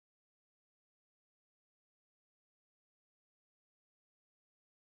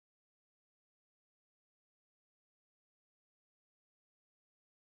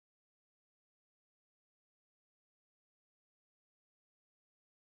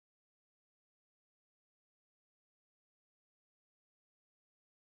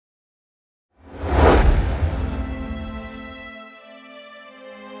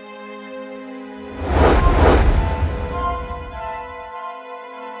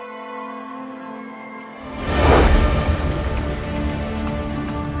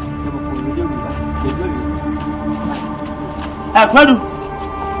Kwadu.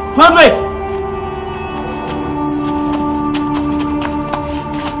 Kwadu.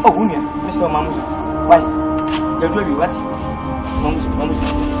 Oh, Unia, Mr. Mamusa. Why? You're doing what? Mamusa.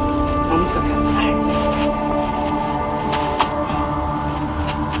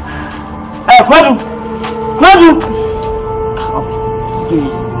 Kwadu. Okay.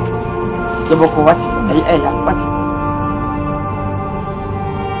 You book what? What?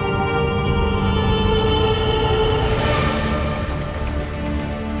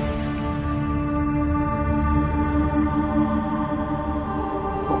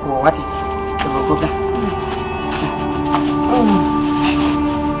 What is it?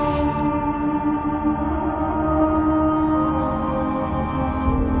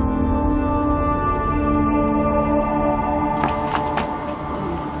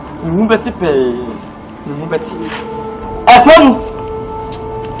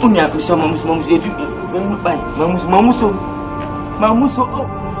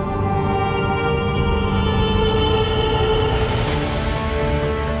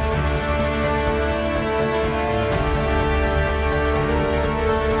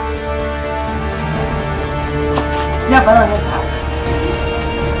 Ya para nessa.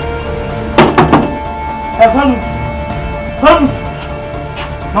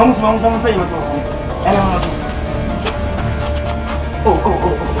 Vamos para aí,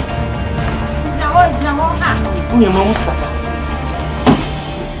 Não, vamos cá.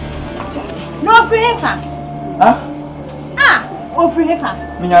 Não fica. Hã? O fica.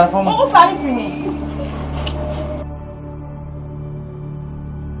 Minha fome. O fale fica.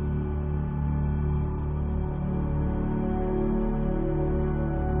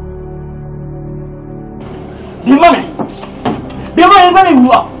 Dia mana?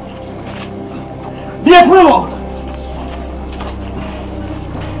 Dia pulang.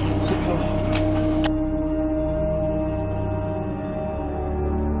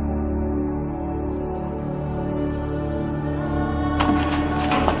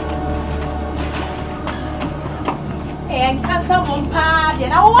 NKANSAH mompa dia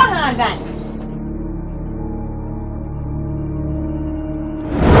na wahangan.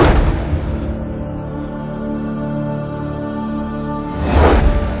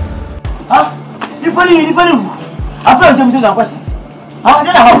 Ni pani. After James na questions.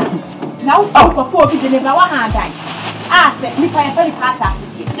 Then how? Now for 4 people never wahangan. Say ni pa ya pass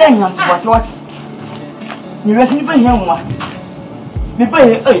asiti. Then you was what? Ni resi ni pa here mo. Ni pa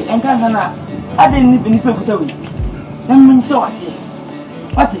NKANSAH na ade ni pa kutawi. Na minso wase.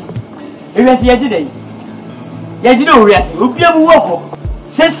 What? E resi ya jide. Ya jide o resi. Obi amu wo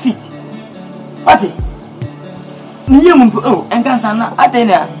 6 feet. What? Ni yemu NKANSAH na ade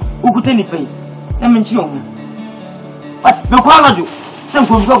na ukuta ni pa. Na menchi on. What? Me kwa ngaju. Sem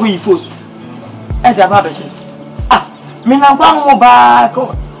ko ko yi fosu. Da ba be shi. Me na kwa mo ba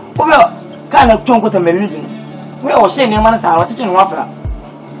ko. O be ka na twon ko ta me libi. We o she ne ma na sa wa tike no afra.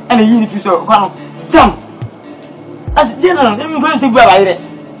 Ana yi ni fi so kwa no. Tam. As dey no, me go se gba ba ire.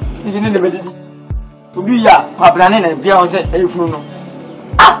 Ni ne de be di. Obi ya kwa plan na bia o se e funu no.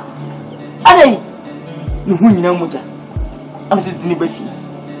 Adai. Ni hu nyina moja. Am se ni ba fi.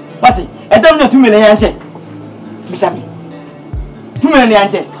 What? Edam na 2 million yanche. Bisami. 2 million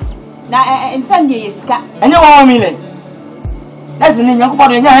yanche. Na ensanye yeska. Anya 1 million. That's ni nyakupa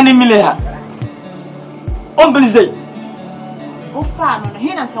do nya 1 million ha. On belize. O fa no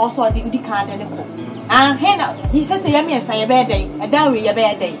hena ka oso di kan de ne ko. Hena yi sese ya mi ensan ye be den. Edan we ye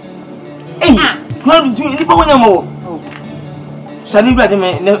be den. Club do ni pa wonya mo. Sani bra de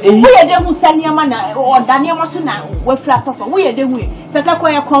me we ye de hu sani ama na o dani ama so na we flat top. We ye de hu. Sese ko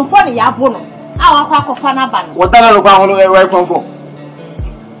ye konfo ne ya bo no. Awa kwa kofa na ba no. Wo dana no kwa ho no we konfo.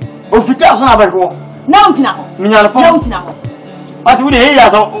 O fika so na ba ko. Na utina ho. Minya fo. Na utina ho. Ati we de ya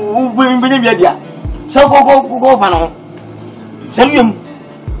so u benye bia dia. So go fa no. Saluyem.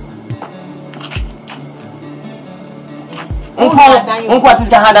 On kwa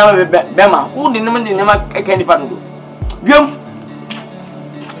tiska ha da be ma. U de ne ma ka ni pa no. Biom.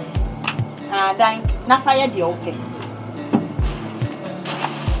 Dan na fire de okay.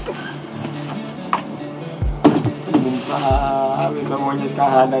 We don't want this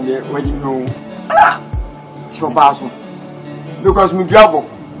kind of idea. What you know? It's for Basso. Because me trouble.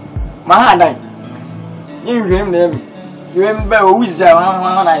 My hand, you remember them. You remember who is there?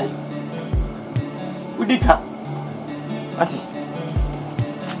 Who did that? What?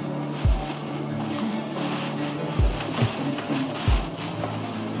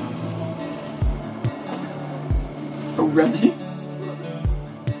 Oh, ready?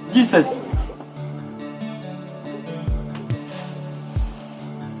 Jesus.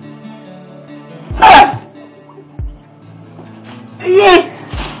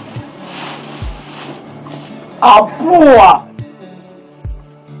 Aboa.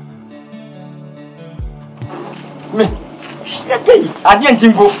 Me. Okay. Adian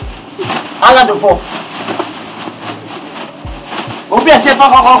timbo. Ala de fo. Obi ase to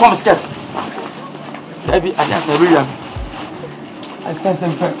ko skirt. Baby, adian say William. I sense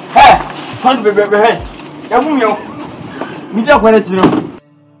him. Hey, come be. Ya mu yo. Mi da kwere tiro.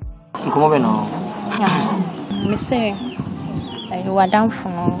 Nkomo be no. Me say you are down for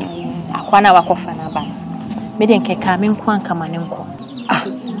akwana wakofa na ba. Me den keka me nko anka mane nko.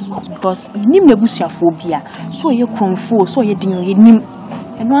 Because nim na busuafo bia so ye kronfo so ye din ye nim.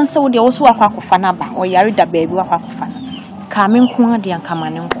 Eno ansa wo de wo so akwakofa na ba. O yare da baabi wakwakofa na. Ka me nko ade anka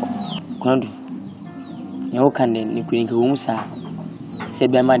mane nko. Kwando. Ya wo kan de ni kuri nka wo musa. Se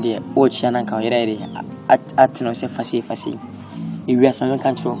be ma de wo chia na nka wo yere atno se fasi. Iwiase me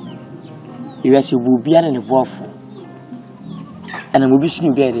kan tro. Iwiase bu bia na ne boafo. Ana mo bi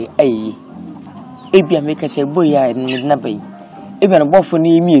sunu gere ayi. Ebia me ka se boya na bai. Ebia na boafo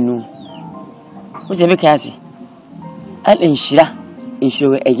ni mienu. Wo se me ka asi. Al enshira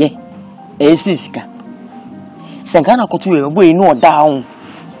we eye sika. Senka na kotu we boyi no da ho.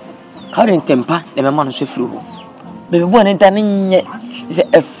 Ka re ntempa na me ma no so firo. Be bo na nta nye se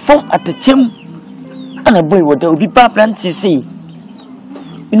efom atachem ana boyi wo da obi pa plant sei.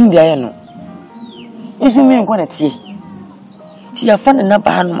 Inu dia ya no. Isi me nko na tie. Ti ya fa na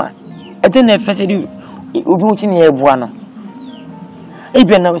ba hanuma. Ede na efese di obi wo chi na ya bua no.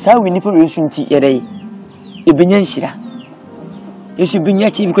 Ebia na sa we ni pa we sunti yere. Ebenya nshira. Yesu binya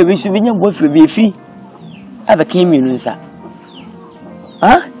chi bi ko be su binya bo firi be fi. Aba kan mi no nsa.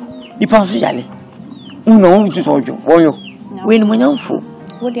 Ha? Di pa so yale. Una won tu so ojo. Oyo. We ni monyamfo.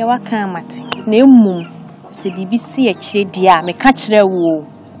 Wo de waka amate. Na emum se BBC a kire dia me ka kire wo.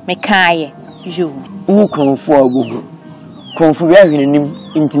 Me kaaye. Jo. Wo kronfo agogo. Kronfo we ahwene nim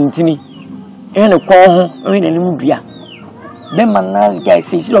intintini. Ene kon ho, ene nim bia. Be manaz guys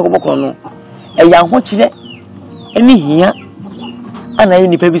se siro ko bokon no. E ya ho kire. Eni hia. Ana yi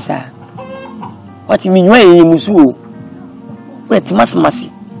nipa bisa. Wati minwa ye musu o. Wet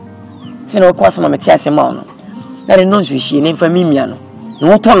masmasi. Se na ko asema meti asema no. Na re non so hie ne fa mimia no.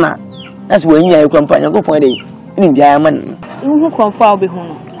 No to na. Na so wanya ye kwampa nya go pon dey. Ni dia man. So hu konfo a obi hu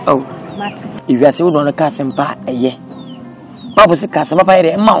no. Oh. Mate. Iwiase wo no ka sempa eye. Babu se ka sempa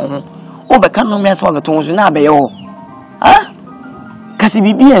ere ma ho. Wo be ka no me asema beto so na abaye ho. Ha? Kasi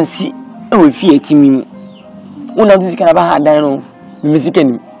bibi ansi e wo fie timi. Wo na dusi kana ba ha dan no. Misika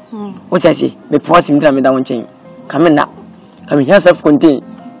ni. What I say? Me pause me tell me that one chain. Come in now. Come here self contain.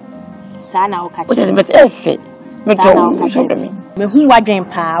 Sana o ka. What is better efe? Me to show me. Me hu wadwen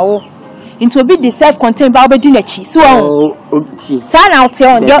pa o. Into obi the self contain ba obedi na chi. So oh, okay. Sana o te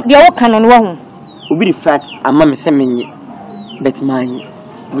on de o kan no wo. Obi the fact ama me se menye. Bet manye.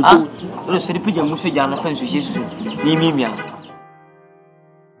 Ah, no se dipija muso jana fa nso Yesu. Ni mimia.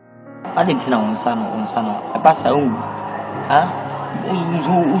 Adentina onsa no. E passa un. Ha?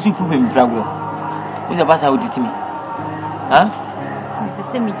 Uzi ku bem brago. Uzi passa o ditimi. Ha? Me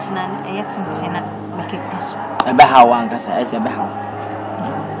se mi china e yatintina me ke kwaso. E be ha wan kasa, e se be ha.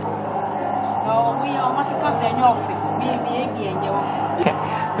 Oh, we are ma ke kwaso enyo ofe. Bi enyo.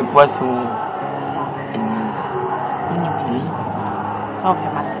 E kwaso. So be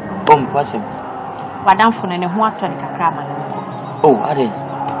mase. Bom kwaso. Wadamfo ne ho atɔ ne kakra ma no. Oh, ade.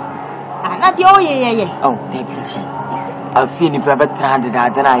 Ana de o ye. Oh, deputy. Afi ni pa betra de da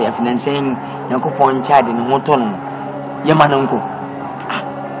na ya finansen Yakopon chade no hoton ye manonko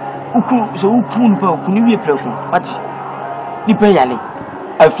uku so uku npa uku ni wie preku what ni pa yale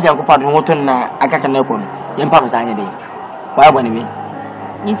afi Yakopon no hoton na akaka na ko ye mpa msa anya de wa agba ni we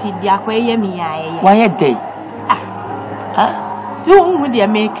nti dia kwa ye mi ya ye wa ye de tu hu dia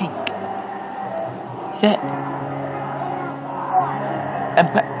make se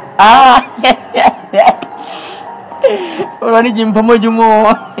empa Orani jimpa mojumo.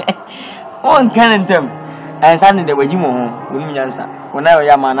 On kanentem. Asante de wajimo ho. Wonu nyansa. Wona yo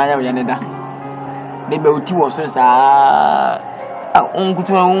ya mana ya ya neda. Bebe uti wo so sa.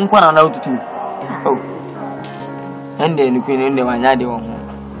 Onkutu onkwana na ututu. Oh. Ende ni kwene ende wanya de wo ho.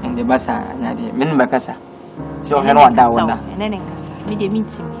 Ende basa nya de. Men bakasa. Se o heno wada wona. Nene nkasa. Mi de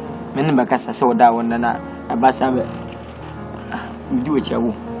minti mi. Men bakasa se wada wona na basa be. Ndi wo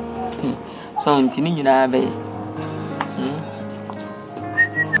chawo. So ntini nyina be.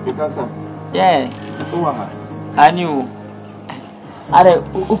 Because yeah. I knew. Are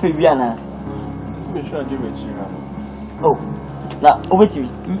upe biana. Make sure I do it. Oh. Na obeti.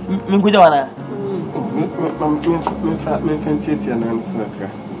 Minguja wana. Me fancy and answer.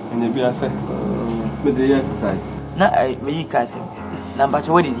 And you be a say. But the exercise. Na me kase. Na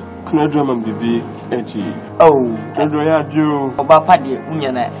bacho wedi. Kuna drama bibi. Oh, do ya do. Oba padi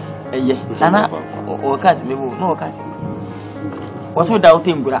unya na eye. Nana o kasi mebu no kasi. Waso da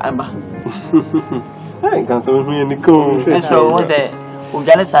otengura amba. Hey, kan so me ni ko. So won say o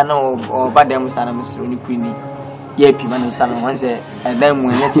jale sana o badem sana musro ni kwini. Ye pi man sana won say dan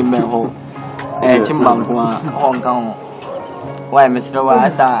mu nya chimbe ho. Chimbanko a on kan ho. Why Mr. Wa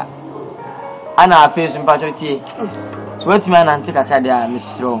asa ana face mpachotie. So what me na antika ka dia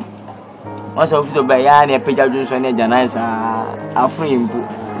Mr. Once of so by ya na peja junso na janaiza afun imbu.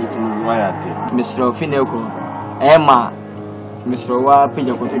 Mr. Fineko Emma Mr. Wa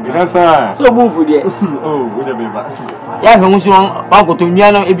peja ko Nkansa. So bu fu de. Oh, wo de be ba. Ya hwe nso ba ko to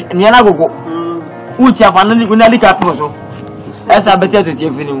nua no nia na gogo. Uchi afa no ni ali ka pro so. Esa beti to tie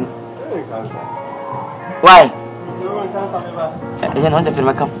fini mu. Why? No se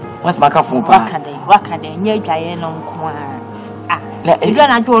firma ka. Once ma ka fun pa. Wakade nya dwaye no nko a. Na edwa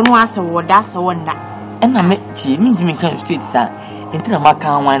na dwo no ase wo da se wo nda. Ena me ti mi ndimi kan street sa. Entra ma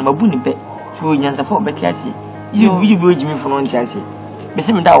kan wan ma bu ni be. So nyansa fo beti ase. You be jimi fun nti ase. Be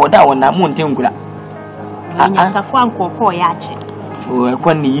se me da wo na mo ntengura. Nyansa fo ankoko ya ache. So e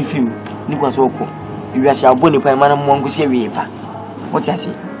kwa ni yifim ni kwa so ko. Iwiase aboni pa ma na mo nkusie wi pa. What ase?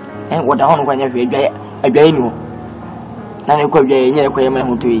 Wo da hono kwa nya hwe adwaye ni ho. Na ne kwa adwaye nya kwa yema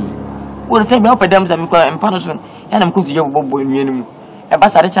ho to yi. Wo de tem be opadam sa me kwa empa no so. Ya na me ko tuje bobo nua ni mu. E ba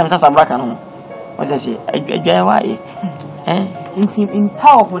sare cham sa braka no. What ase? Adwaye wa ye. Nti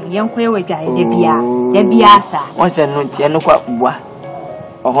empower ho yen kwa ye adwaye de bia sa. Won se no tie no kwa bua.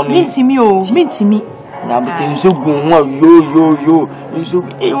 Oho no. Mintimi. Na bete nsogun ho yo nso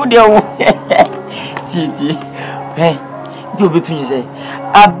wo de wo. Titi. Di obetu ni se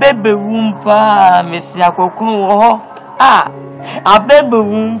abebe wumpa mesi akokunu wo ho abebe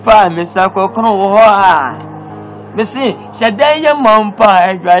wumpa mesi akokunu wo ho mesi shedan ye mampa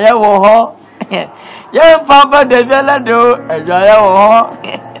adwaye wo ho ye mpa ba de bela do adwaye wo ho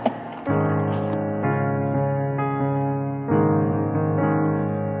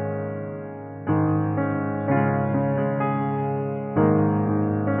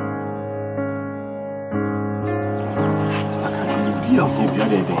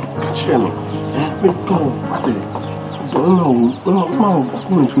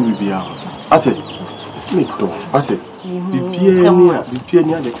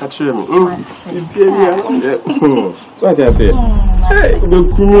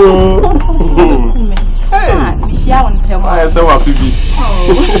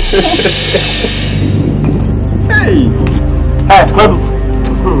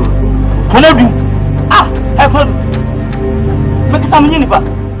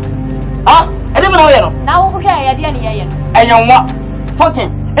Ayanwa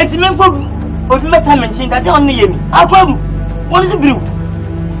fucking entimen for obi meta menchin that on ne yemi akwabu won so biru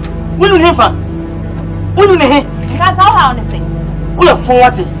wonu ne fa wonu ne he Nkansa how on say we for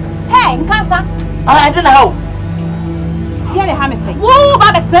what hey Nkansa I don't know how dia le ha me say wo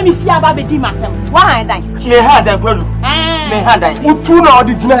ba be tsa mi fia ba be di matam wa han dan me ha dan kwadu me ha dan utu na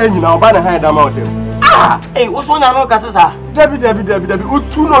odi gina nyina oba na ha dan ma odem wo so na no kasa sa David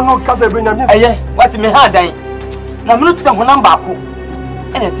utu no kasa be nya mi what me ha dan na minu tse honam ba ko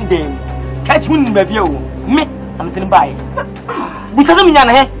ene ti dem ka ti mun ba bia o me am tin ba ye bu sa mi nya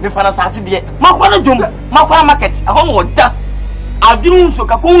na he me fa na saase de makwa na dwom makwa market a ho mo da adunu nso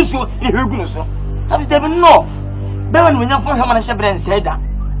ka ko nso ni hegu no so abi de no be man nya fo he ma na shebre nsreda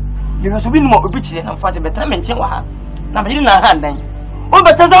de so bi no obi kire na fa se betra me nche wa ha na me na ha dan o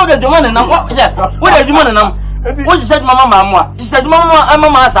beta za o de dwoma na nam o de dwoma na nam o ji shed mama ma mo a ji shed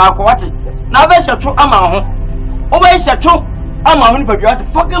mama asa akọ wate na be hyeto ama ho Oba ishacho ama huni pa biwate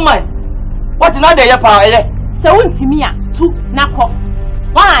fucking man. What na de ye pa ye? Se wontimi a tu nakọ.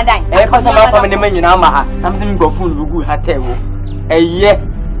 Wa adan. Pasa ma fa me ne nyina ama ha. Na me ngofun lugu ha tewo. Eye.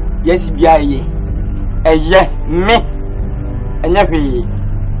 Yes bia ye. Eye me. Enya hwe.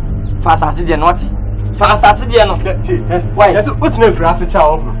 Fa asase de no what? Fa asase de no. Why? Yes, what na fra ase cha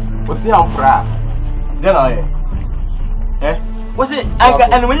wo. O si am fra. De na ye. What's it? I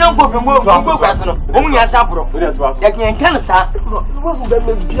got and when you go personal, only as apro. You can cancer. What would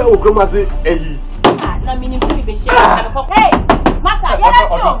that be our grandma say? Na meaning to be share. Hey, Master, you have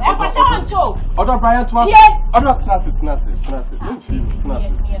to. I want to. Other Brian to us. Other tenacity.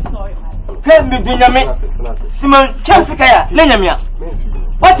 Sorry. Help me, Dinyame. Simon, Chancellor, Lenyamia.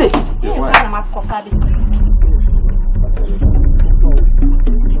 What it?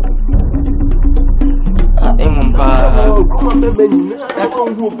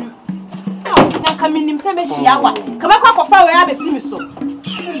 Na kaminim se me shiawa. Kama kwa kofa we abesi mi so.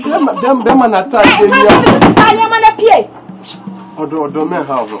 Dem na ta dey. Sa ye ma na pie. Odo men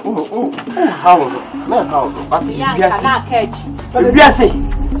how? Oh, how? Men how? But yes. Yes.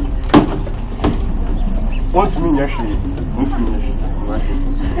 Want me yashi?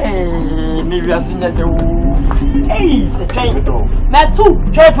 Hey, maybe I seen that. Hey, it's a train. Metu.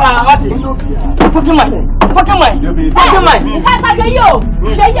 Trepa, what? Fucking mine. Nkasa hwe yo. O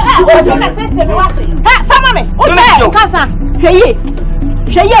ti na tete me wase. Ha, fama me. O te nkasa. Hwe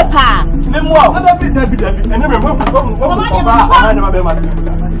ye pa. Me mo. Dabi. Ene me mo oba ana na be ma.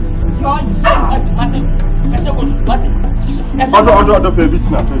 Odo pay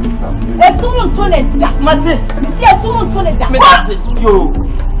bit na. Esumu to ne da. Mate. Me si esumu to ne da. Me dase. Yo.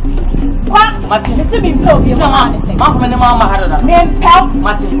 Kwa. Mate. Me si me pe obi ma ne se. Ma ko me ne ma ha da. Me pe.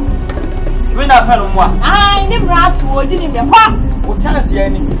 Mate. We na pe no mo a. Ai, ni brasu odi ni me kwa. O chance ya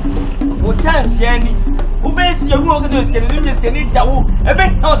ni. Who be see you go to this can you just can eat that wo. Ebe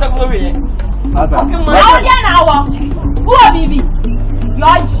na o sa ko we ye. Asa. How ya na wo? Who are bibi? You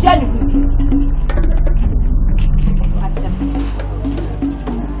are shenu.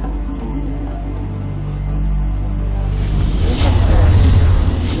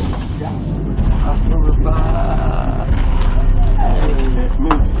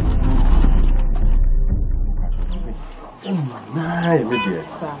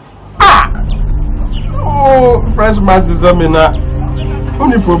 Oh, freshman examiner.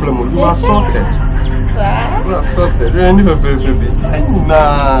 Only problem, you are sorted. You are sorted. You ain't even baby.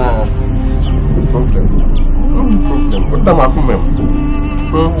 Nah. No problem. What am I doing?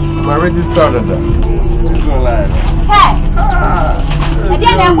 My register that.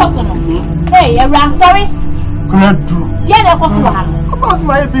 Hey, I'm sorry. Can I do? Yeah, What's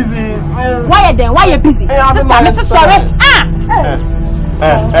my busy? Why you busy? Sister, Mrs. Sorry.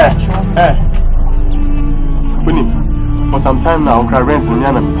 For some time now, I rent in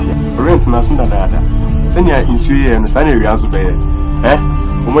Yanam. Rent in Asunda. Send your insurer and the sunny areas of eh?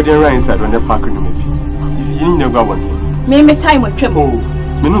 Omodian right inside when they're parking in me. You never want it. Maybe time will trip. Oh,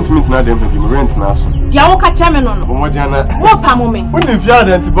 me not meet now them have been rent now. Yawoka chairman on Omodiana. What moment? When if you are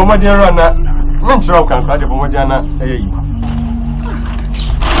then to Bomadian runner, Menchrock can call the Bomadiana.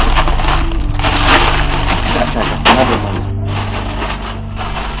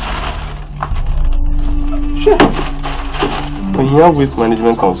 When you are waste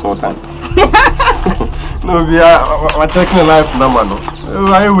management consultant. No, we are taking a life number. No,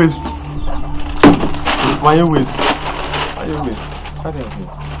 why you waste? What is it?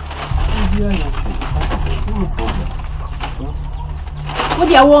 What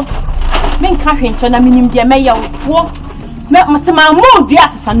do you want? Men can't enter a minimum dear mayor. What? Mr. Mahmoud, the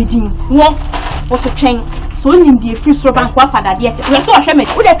Assamidin. What was a chain? So, you be a free soap and quafford at yet. We saw him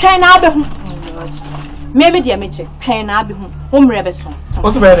with a train out. Maybe dear Mitchell, train out home reverson.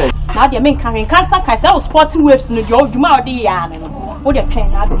 What's the matter? Now, the men carrying cancer, I sell sporting waves in the old Jumardi. What a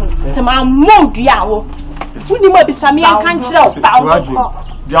train out. Some Mahmoud, Yao. Who knew what the Samian country of South?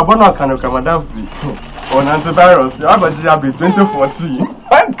 The Abona can come madam on antivirus. You have a GRB 2014.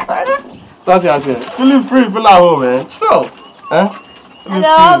 That's what I said. Feeling free, feel at home, man. Chill.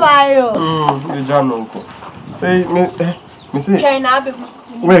 Hello, Mario. The John Uncle. Hey, me see. Train out.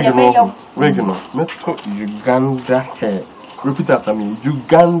 Wait, Uganda hair. Repeat after me.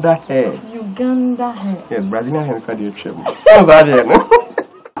 Uganda hair. Uganda hair. Yes, Brazilian hair cardio trip. What's that here?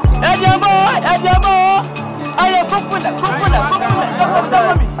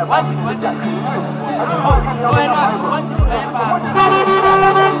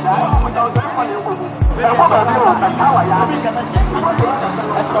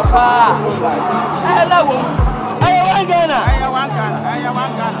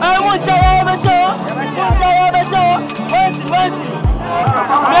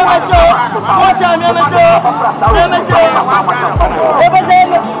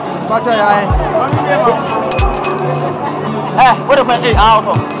 What about it? I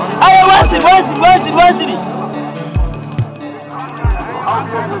want it. What's fresh?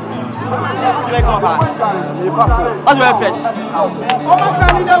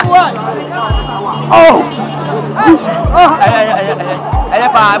 Oh!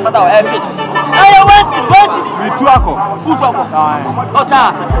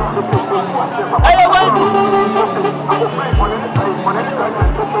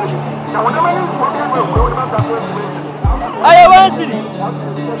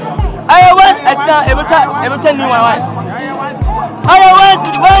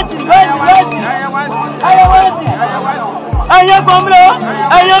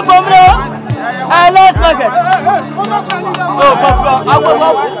 Last market. Oh,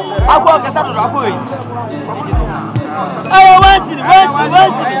 I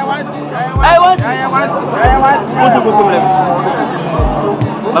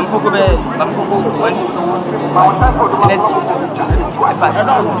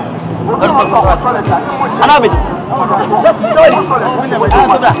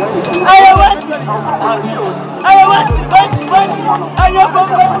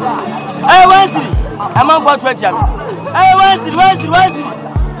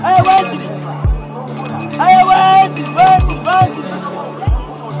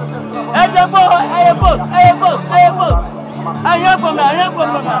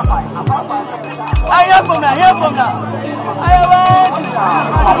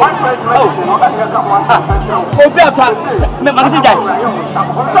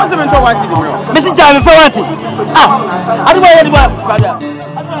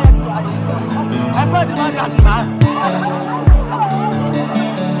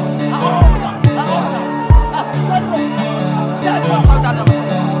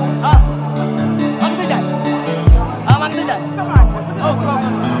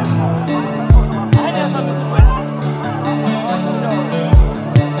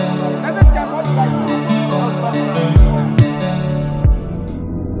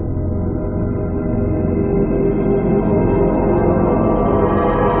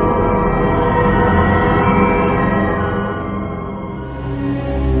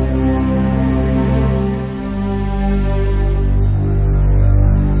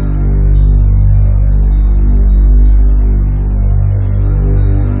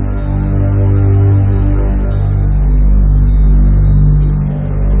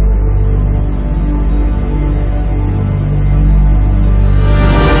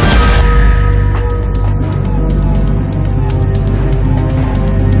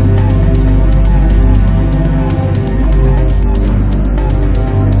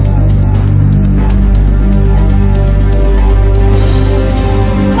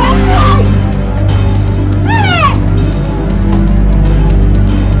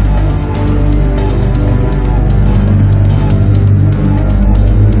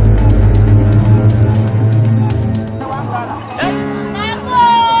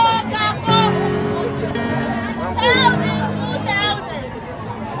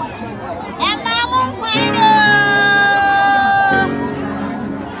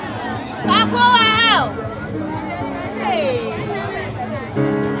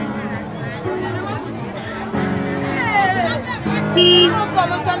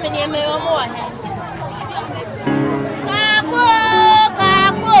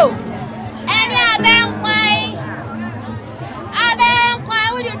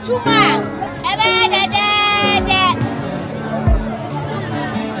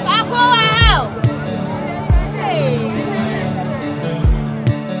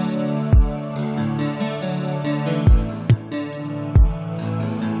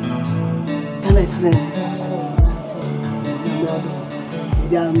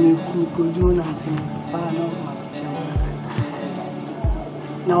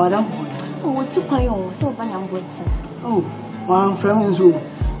One friend who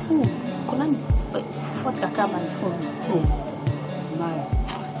what can come and phone?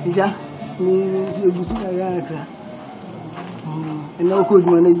 Ja, me you busu ya and no good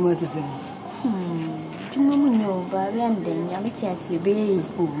management to say. No, but then Yamitia be.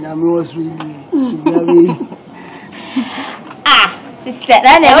 Yami was really sister,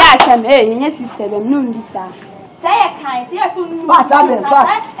 I never asked me, yes, sister, and noon this. Say a kind, yes, but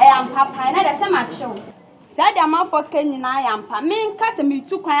I am papa, and I am much show. Said the amount for Kenyan I am pa. Mean cousin me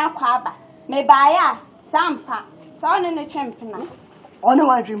too quiet quaba. May buy ya, Sampa, son in a champion. Only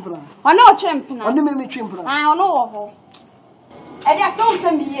one champion. Or no champion. Only me champion. I don't know. And there's some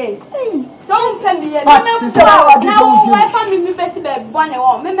can be ye. Some can be ye. My family best be one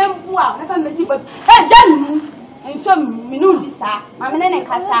or remember. I can't see but hey, Jan, and some minutes, I'm an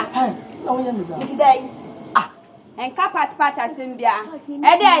NKANSAH. Oh, today. And Capat Pata Zimbia. And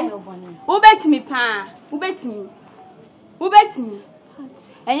then, who bet me, Pa? Who bet me? Who bet me?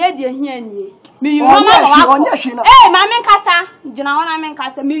 And yet, you're here. Me, you know, hey, Mamma Casa, you know, I'm in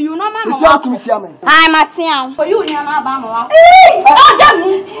Casa, me, you know, Mamma. I'm at town for you, near Alabama. Hey, damn.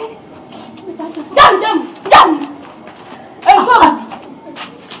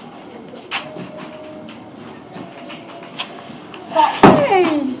 Hey,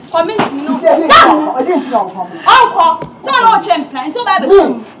 for me, I didn't know. Uncle, so no champion, so bad.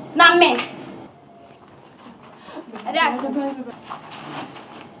 Not me.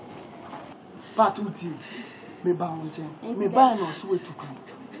 But me bound, me buy no sweet to come.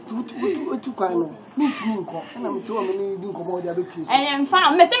 tu kwano. Me tu nko. Na me tu o me ni nko mo dia be pie. Eh,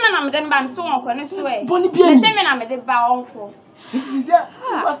 mfa, me se me na me den ba me so onko ne so e. Boni bia. Me se me na me de ba onko. It is say,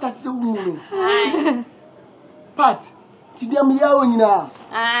 what start say wu. Pat. Ti dia me ya onyina.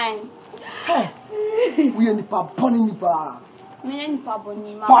 Ai. We are nipa boni nipa. Me nipa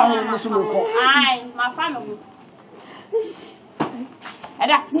boni ma. Fine, so me ko. Ai, ma fa me go.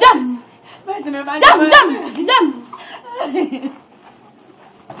 Ada, jam. Jam.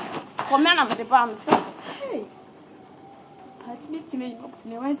 Come on, I'm the bomb. Hey. Pat me to me.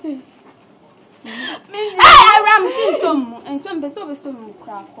 Ne want to. I ram some and some beso some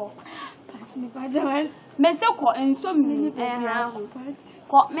crack. Pat me by the me so call and some mini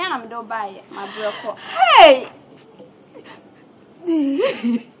caught me, I'm do buy it, my brother. Hey!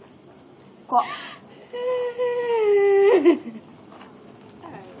 Caught.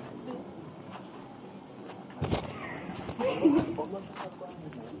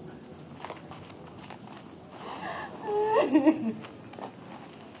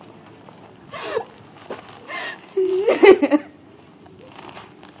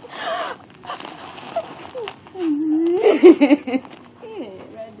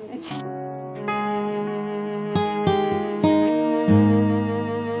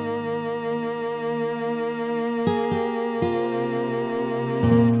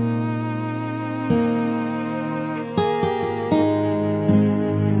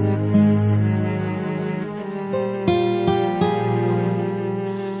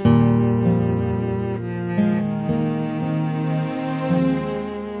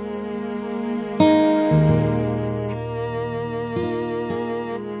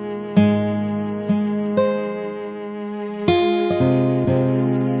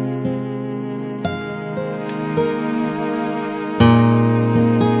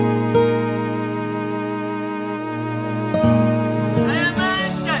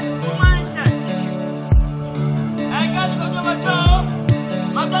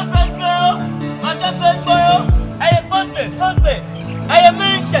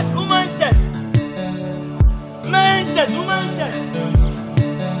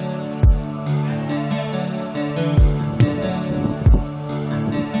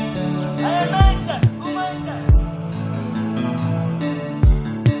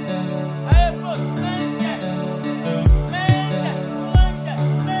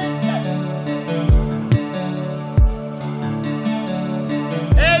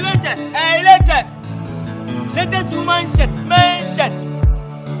 Latest woman shirt, man shirt.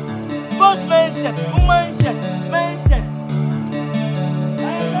 Both man shirt, woman shirt, man shirt.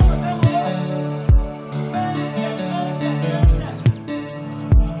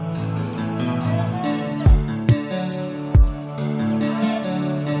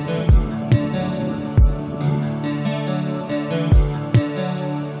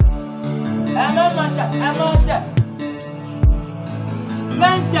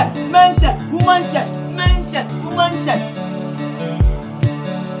 Man shirt, woman shirt, man shirt, woman shirt.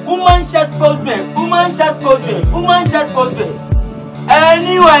 Woman shirt first day, woman shirt first day, woman shirt first day.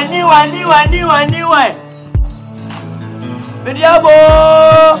 New one. Video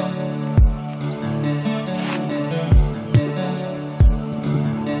boy.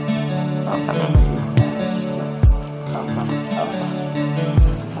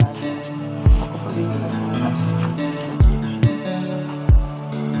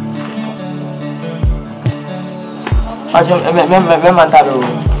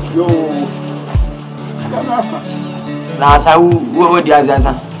 Yo. Na sa wo di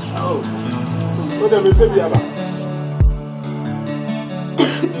azasa. Oh. O de me pebi aba.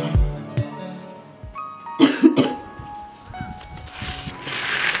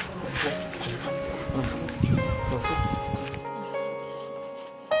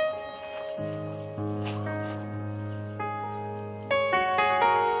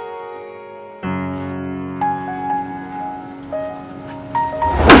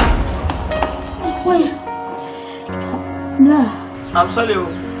 I'm sorry.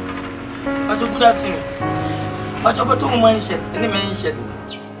 What's a good afternoon? What's up to woman shirt? Any man shirt?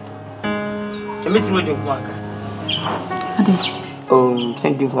 A meeting with you, Waka. Oh,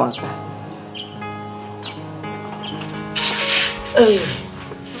 thank you, Waka.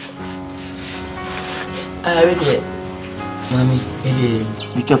 I read it. Mommy, maybe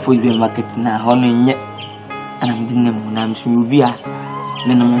you can food the market now, honey, yet. And I'm the name when I'm Smubia.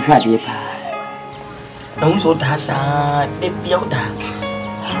 Then I'm ready. Don't so that's the builder.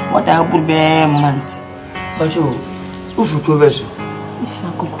 What I would be month. But you, if you could, if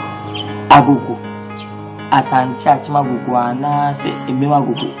I go, Asante, Maguana, say,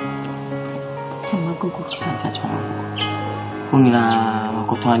 Emimago. Funina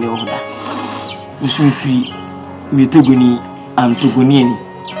Makotani Oda. You should free. We Togoni and Togonian.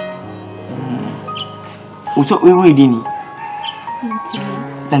 So we were dinning.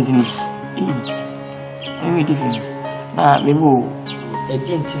 Santini. Very different. Maybe a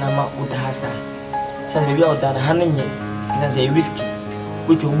dinner with the Hassa. Some maybe out than 100 yen. That's a whiskey.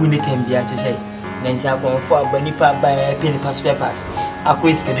 Which will win it and be to say. Then I go for a penny by a penny pass papers. I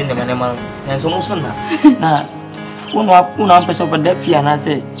whisked in the animal and so much sooner. Now, one person of that fear and I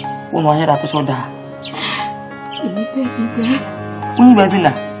say, one more head episode. We baby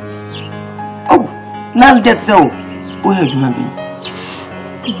now. Oh, let's get so. Where do you be?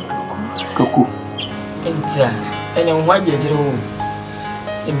 Kaku. And what you do?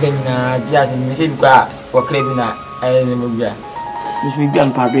 If just in the grass or craving, I remember. Miss me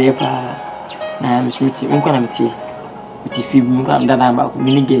grandpa, now Miss Mitty, Uncanamity, with the few that I'm about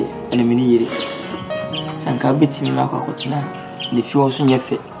minigay and a mini. Sanka bits me, Macotina, the few also your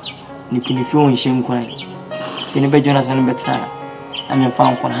fit. Nipping few in shame crying. Then by Jonathan Betra, and you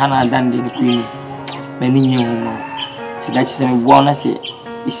found one Hannah Dandy the Queen. Many new so that's one I say,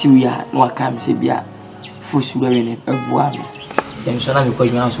 is Suya, no Akan Sabia, Fush wearing a boy. Same son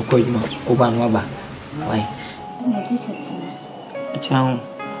because you are so cold, Oban Waba. Why? It's now,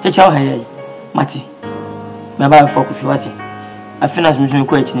 it's how I Matty. My bad for Kufiwati. I finished mission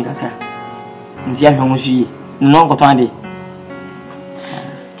quite Nicaka. And the other she no got on it.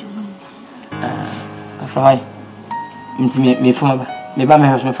 Fly. Me from me by my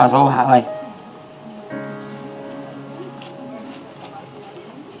husband fast over high.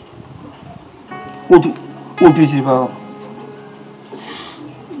 What do you see about?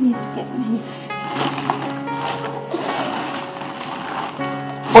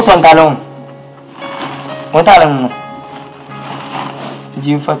 What on Galon? What are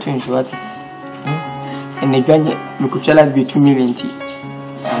you for to insure it? And the gadget, we could tell us be 2 million tea.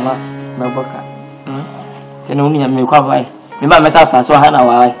 My boca. Then only I may cover. Remember myself, I saw Hannah.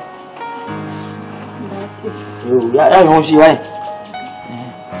 Why? I won't see why.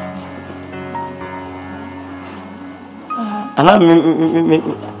 And I'm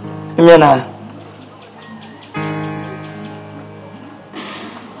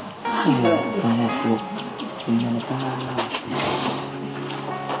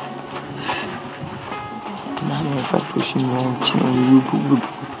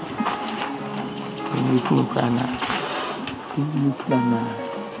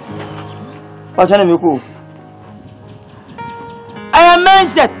what's your name? I am man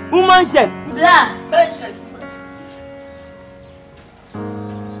set, woman set, Blah. man set.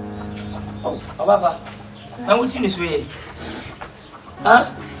 Oh, Papa, I'm waiting this way. Huh?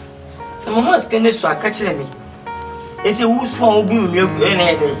 Some moments can this so catch me. They say, who's wrong with you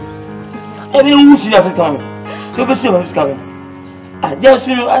any day? Every who should have coming. So, be sure who's coming. I just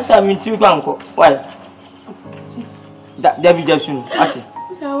soon as I mean to uncle. Why? That Debbie just soon. What's it?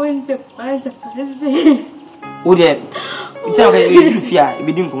 I went to Asante. Oh, dear. You tell me you fear, you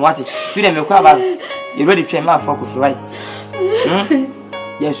be doing what it. You them about. You ready to train my folk with right?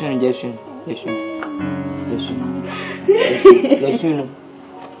 Yes, soon, yes, soon, yes, soon, yes, soon, yes, soon,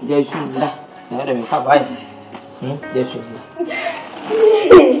 yes, soon. Let them come by. Yes, soon.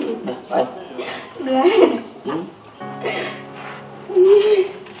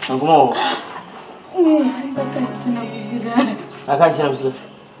 Come on. I can't tell you.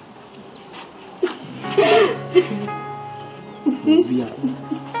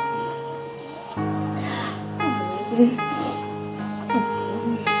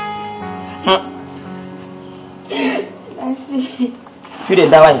 Should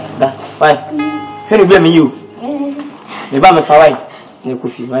that why? Can you blame you? The Bama for why? You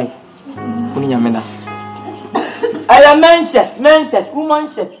could feel why. I am man set, woman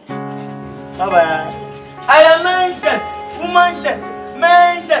set. I am man set, woman set,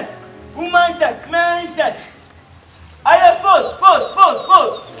 man set, woman set, man set. I am false.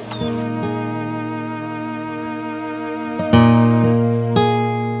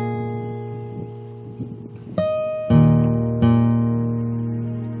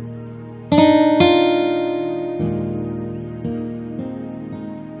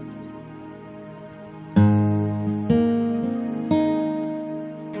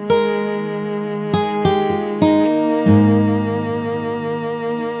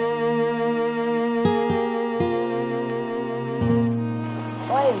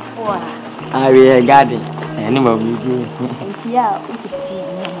 We are garden. Animal will do. Yeah,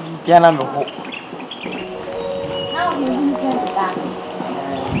 Piano. now we will get that.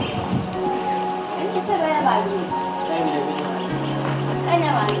 And she said, where are you? I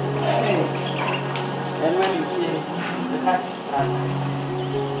never. And when you feel the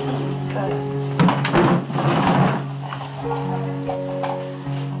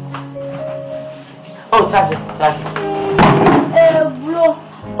Oh, trust it. Bro.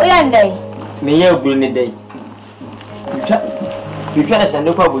 Oyandai. Me here bro ne day. You try to send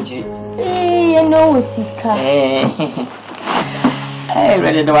up abuji. You know sika.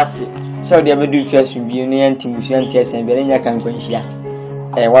 Ready to was so they do first with you and Tim and Tess and Berenia can go here.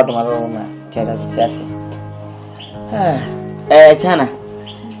 What my room tell us Tessie. China.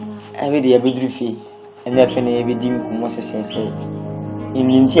 I will be a bit fee and definitely every dim Moses say in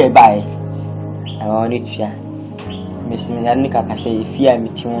Lintia by. I want it fear. Miss Mechanica can say fear me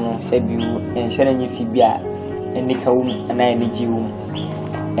Timono, Sebu, and selling you Fibia, and Nicum, and I need you,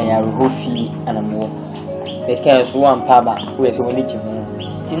 and I will fee and a more. The cares one paba who is only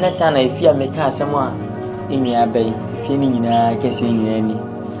Timono. Tina China, if you make her someone in your bay, if you need a guessing any.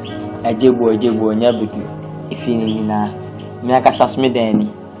 A jebo, never if you need a Nakasas Medani,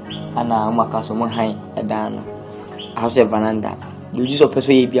 and a Macaso high a dan. House of Vananda. You just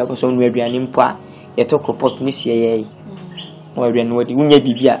persuade be able to be an impa, yet talk report this year. Or then what you may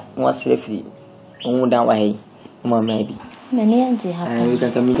be more safely. Oh, down way, maybe. Many empty have. We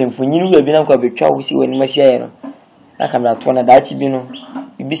can come for you. We've been uncle be trouble see when Messiah. I come out one of that chibino.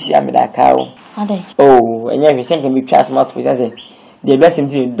 You be see me that cow. Oh, and every cent can be passed mouth with us. The best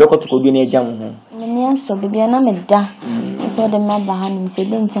thing Doctor to go in a jam. Many so be an ameda. So the man behind him said,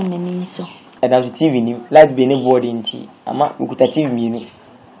 don't send the name so. And as TV, like being a board in tea. I'm not good at TV.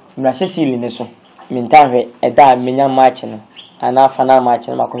 Russia ceiling so. Mentare, a dam, many marching. And now for now,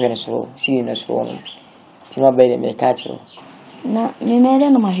 marching my convenience row, seeing us roll. Tima Bay may catch you. No, me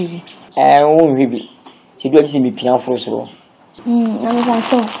made no my baby. I won't be. She do see me piano for so. I'm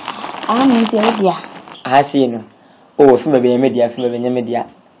so. I'm in the I see no. Oh, if you may be a media, if you may be a media.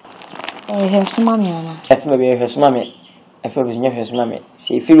 I have some mammy, if you may be his mammy. I feel his nephew's mammy.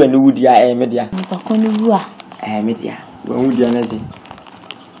 See, if you and the wood, I media. I media. When would you answer?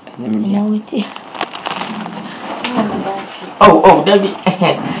 Oh, Debbie.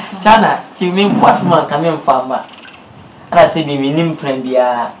 Chana, till me was man coming farmer. And I said, we name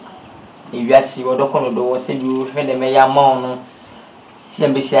Prendia. If you see what Ocono said, you had a mayor mono. See,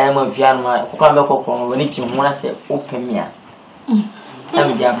 I'm beside my Vianma, who come back upon when each one I say, open me.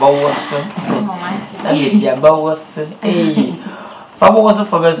 I'm the above, I'm the above, eh? For was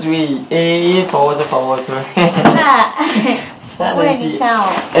for us, we, eh, for was for us.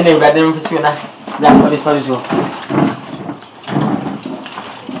 Anyway, then for sooner. That police for you.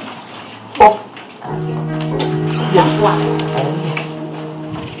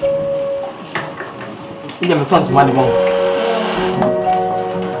 Dia me tonto mais de bom.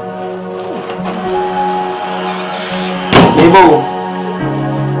 Bebo.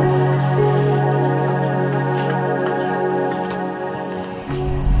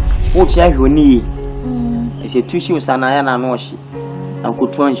 O tia honi. Ese tushi usana ya na noshi.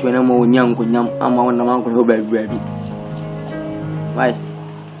 Akutu anhwe na ma onyam konyam ama wona manko ho ba bi. Vai.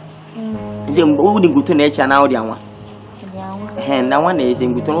 Nje mbo di gutu na echa na odi anwa. Na wana ese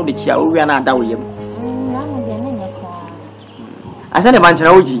gutu no de chia o wi na ada wo yem. Asante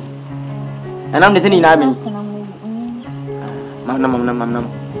banchana uji. Anam de seni na mi. Mam.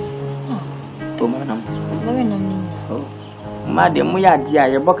 Oh mam. Oh. Ma de mu ya dia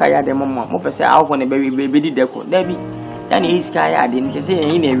ye boka ya de mama. Mo pese awo ne be di deko. Da bi. Ya ne iska ya de nti se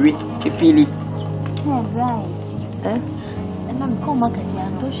yin na ewi efili. Right. Na mi ko market ya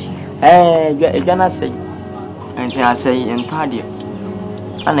ndoshi. Gana sei. Anti asei entade.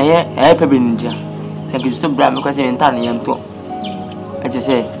 Ana ye pe be ndia. Se ki stop bra me ko se entade ye nto. I just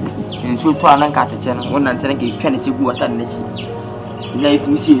say, and so to an uncut channel, one and ten twenty water and nature. Life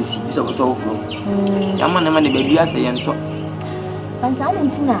we see this of a toll flow. Someone never baby as a young talk. Fancy,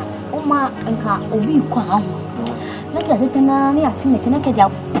 Oma and car, Obi Quam. Look at it, and I think it's naked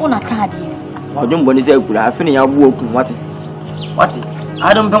upon a card. I don't want to say, I finish our work. What?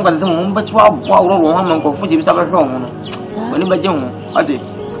 I don't know what some but 12 woman go for him some wrong. When you young, what it?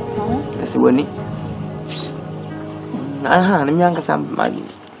 That's when it. Aha, ni mianga sa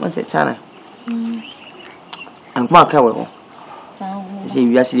manje chana. Ankwa kawo. Se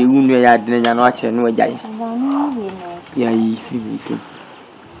wiase le wunu ya de nya no ache no agyaye. Ya yi fi.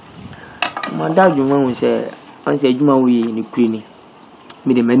 Manda dwuma hu se onse adwuma wo yi ni kuri ni.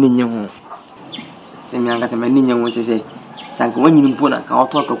 Me de mani nya ho. Se mianga se mani nya ho che se sanka wanyi mpo na ka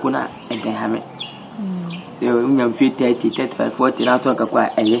otoka ko na eden ha me. Yo unya mfi 30 35 40 na otoka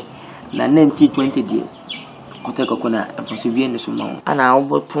kwa eye. Na 20 die. Koteka kuna fosibie ne so ma ana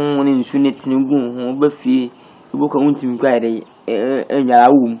obotun ne nsu ne tinugu ho ba fie iboka untimi kwa ere enwara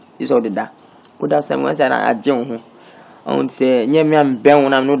wum iso deda oda sam wansa na agye ho on se nyemia mben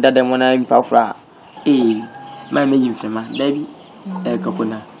wona no dada mo na mpafra ma me yimfrema da bi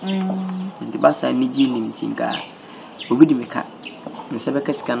Kakuna. The basa ni jini mtinga. Obidi meka. Mesebe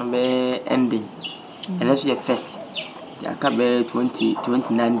kesika be ending. And that's the first. Akabe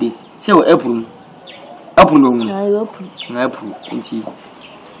 29 days. Say we April. April. Nti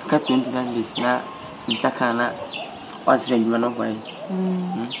ka 29 days na misaka na wase ndima no kwa.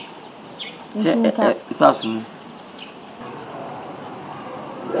 Say it was me.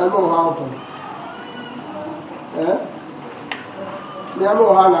 I know how to. They are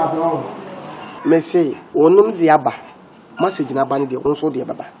no how to. Me say, onum the aba. Message na bani de onso de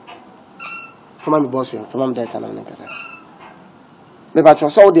baba. Fama me boss you, fama me data na nkasa. Me ba cho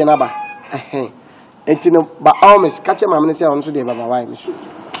so de na ba. Enti no ba always catch my man say onso de baba why me so.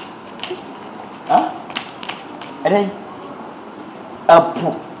 Ere.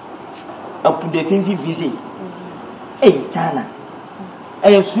 Apu de fin visi. Chana.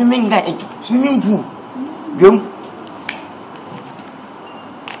 Swimming guy, swimming pool. Biom.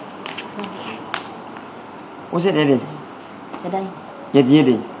 What's it there?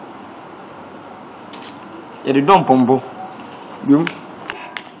 Yedi. Yedi don pombo. Biom.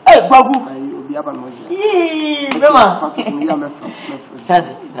 Kwaku. Obi aba no ze. Bema.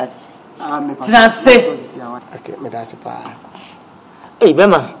 That's. Okay, me that's pa.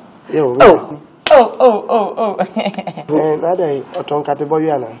 Bema. Yo. Oh. Nada, oton kate boy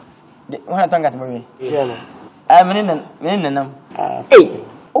yana. Wana ton kate boy. Yana. Menenam.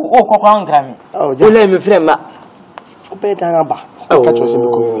 Kokwa nkra me. Ole me frem ma. Obe dan aba. Ka chose me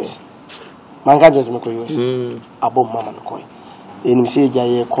ko US. Manga chose me ko US. Abo mama no koy. Enim se ja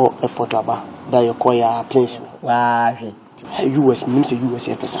ye ko airport aba. Da ye ko ya planes. Wa hwe. US means se US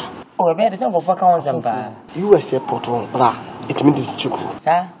FSA. Be de some for kan sempa. US airport on bra. It means chiku.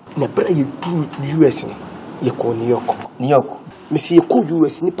 Sa na bra ye do US no ye ko New York. Me se ye ko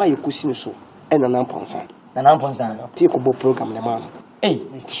US nipa ye ko sini so e na 9%. Na 9%. Ti ko bo program na man.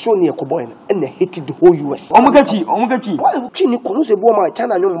 Show ni ye ko boy na hit the whole US. Omukachi. Why twi ni ko no se bo ma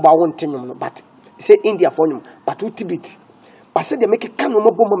China nyom ba won tenyom no but say India for nyom but to Tibet. But say they make a can no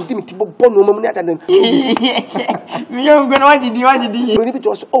mo mam di mi ti bo no mam ni ataden. Me yom go na wadi di. Really be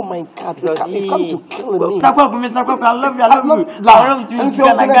just oh my God, you come to kill me. Sakwa I love you.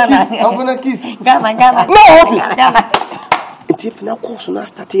 I'm gonna kiss. Ghana. No. If now course na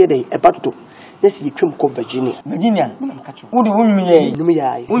start here dey about to. Let's you twem ko Virginia. Wo de wonmi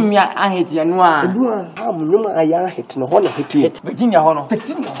yayi. Wonmi aheti anu a. Am nyuma aya hit no ho na hit. Virginia ho no.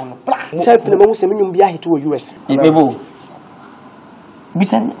 Self na mo se nyum bia hit wo US. Ibebo.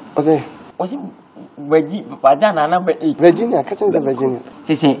 Bisan. Oze. Virginia na number 8. Virginia, catching the Virginia.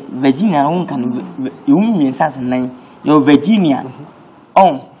 Say Virginia on can you mean something nine. Your Virginia.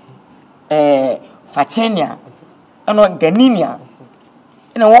 Virginia. No Ghanaian.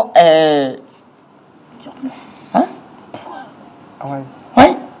 You know what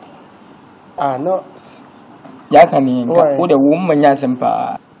Why? No. Ya kan ni o de woman ya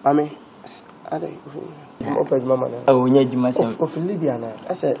sempa. Mami. Ade. Open mama na. Nya djuma se. Of Libya na.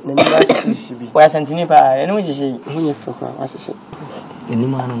 Ase na ni ba shi bi. Wa santini pa, enu mo shishi. Hunya fe kwa wa shishi. Enu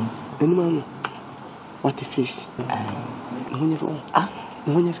manu. What the face? Hunya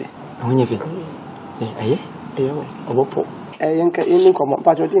fe. Hunya fe. Aye. Obopo. Yanka ini ko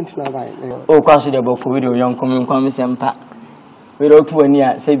pa jo tin na ba. O kwa so de bopo we de yon ko mi kwa mi sempa. We do tu ani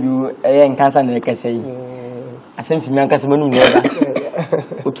a se bi NKANSAH na ekase. Asem fi mi ankasa manum na ba.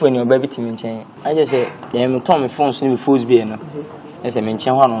 Otu ani oba bitimi nchen. Aje se ye me ton me phone so ni phones bi no. Ese me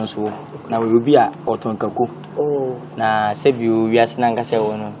nchen ho no so na we obi a oton kako. Na se bi o wiase na ankasa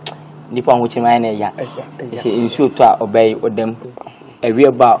wo no. Nipa ho chima na ya. Ese insu otu a obai odam.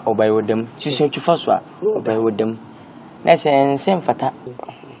 Ewie ba obai odam. Chiso twifa so a obai odam. Na se nsem fata.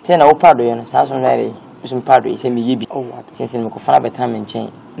 Te na wo pado ye no sa so nare. Sim pado ye se me yebi. Sense me ko fara betana me nchen.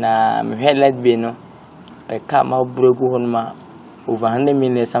 Na me hwe let be no. Ka ma brogu ho no ma over 100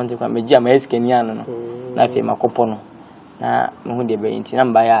 million something kwa meji ama eskeni ano no na fe makopo no na me hu de be nti na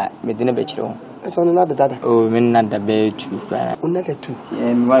mba ya me de ne be kire ho so no na dada me na da be tu kwa una de tu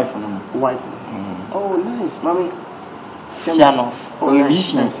my wife no oh nice mommy Chiano o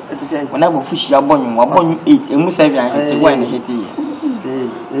yishi ona bo fushi abonyu 8 emu 7 an hiti one hiti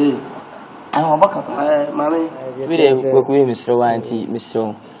an obaka mommy we de kweku Mr. Wanti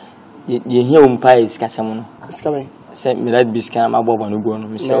Mr. ye here on pies kasam no iskabe se me that biscuit ma bobo no go no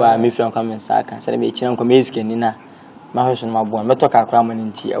me se wa me fi an come saka se me chira nko me skin ni na ma hwe so ma bo me to kakra ma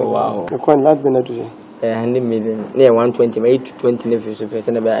nti wow ko lad be na to say 100 million na 120 ma 820 ne fi so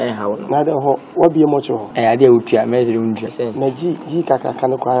pe na be en hawo na de ho wa bi mo cho ho ade otua me se untua se na ji kaka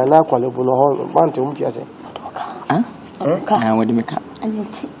kan ko na kwale bu no ho bante mu pia se ka wodi me ka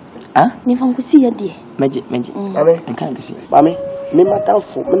anti ni fankusi ya die meje ame nkan kisi mami Me madam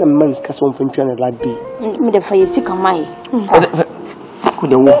for me na man's case one from China like be. Me the fire sick mai. Ku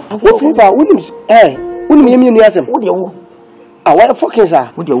de wo. Wo flavor wo nim wo nim yemi nu asem. Wo de wo. Ah, why fucking sir?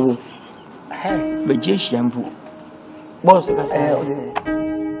 Wo de wo. Be je shambu. Boss ka say.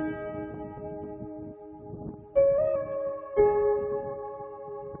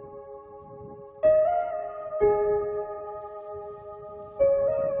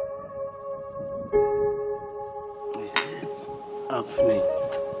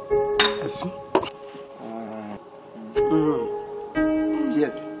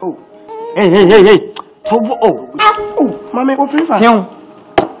 Yes. Oh. Hey. Tobo oh. Mama, what flavor? Fion.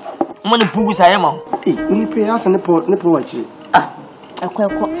 Money pugu sa yema. Uni pay us and the wachi.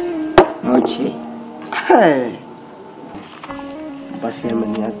 Akwa. Ochi. Hey.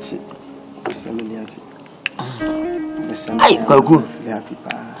 Basemeniachi. Ai, kwaku.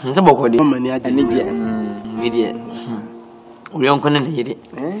 Nza boko de. Anije. Media. Uri onko na yede.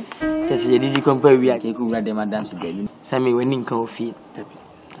 Tese yedi di kompa wi ake ku wura de madam so gabi. Sami wani nkan ofi.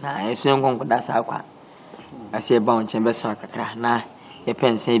 Na yeso nkonko da sa akwa. Ase ba on chembe sa kakra na ye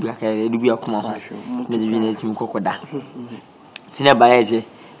pensen bi kakra de bi akoma ho. Na de bi na tim kokoda. Fina ba yeje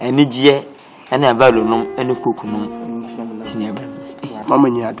anije ana valo nom ene koku nom. Tinia ba. Mama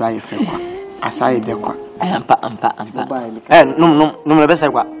ni ado aye fe kwa. Asaye de kwa. Ampa. Nom le besa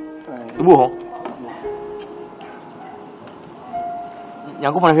kwa. Ibu ho.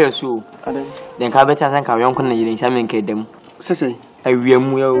 Yanko pon hwe su. Den ka beta san ka yonko na yire nchamen ka dem. Sese.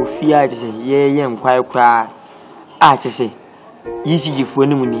 Awiamu ya ofia je se ye nkwai kwa. A che se. Yisi jifu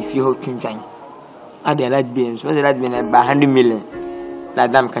ni mu ni fi ho twintwan. Ade lad bi so se lad bi na ba 100 million. La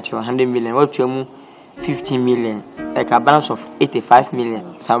dam ka che 100 million. What mu 15 million. Like a balance of 85 million.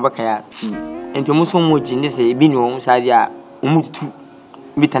 Sambaka ya. Ento mu so mu jinde se ebi ni won sa dia umutu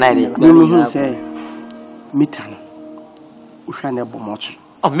bitana de. No say mitana. Ushane bomochi.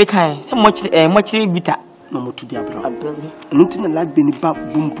 Oh, mekai se mochi bita. No mutu dia bro. Nti na lad be ni ba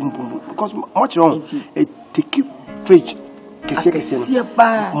boom because much wrong. A take fridge. Kese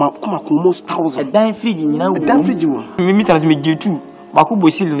ma kuma almost 1000. Dan fridge nyina wo. Dan fridge wo. Me mitana me G2. Bako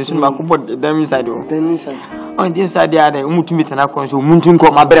bosil no so bako bod dan inside wo. Dan inside. On the inside there dey umutu mitana kon so muntu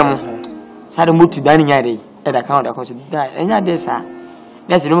nko mabrem. Sade mutu dan nya dey. E da kan da kon so da. Enya dey sa.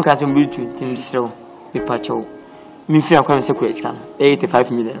 Na se no ka so mbitu tim sro. Me pacho. Me fi akwa se kwet kan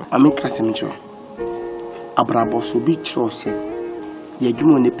 85 million. Ami kasem jo. Abrabo so bi chro se. Ye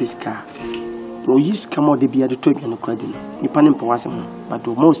dwumo ne piska. No use come out de bia de to no kradi no. Nipa ne mpawasem but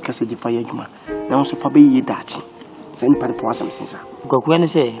do most kasage fa ye dwuma. Na so fa be ye dachi. Se nipa ne mpawasem sisa. Goku ne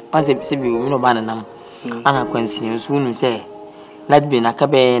se se bi mi no ba na nam. Ana kwansi so nu se lad bi na ka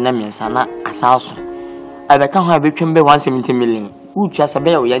be na mensa na asaso. Abeka ho abetwem be 170 million. Utu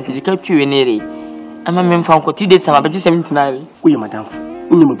asabe ya o yanti ka twiwe ne re. Ama me mfa nko 3 days time abeji 79. Uye madam fu.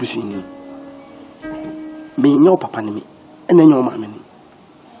 Unye mabusu ni. Me nyo papa ne me. Ena nyo ma me ni.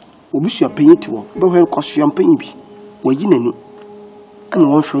 Obusu apanyi ti wo. Be hwe kwaso ampanyi bi. Wayi nani. Ana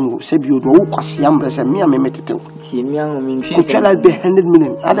won hwe no se bi odo wo kwase ambrese me me metetew. Ti mi an me ntwi se. Ko twala be 100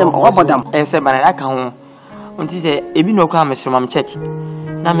 million. Adam obodam. Ense bana aka ho. Onti se ebi no kwa mesroma m check.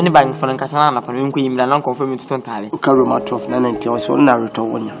 Na me ne bank phone nkasa na na pa me nko yimla na confirm to tontale. O ka Roma 12 na 90 o so na reto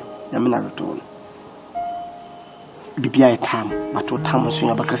wonya. Na me na reto won. Bibia e tam, but o tam so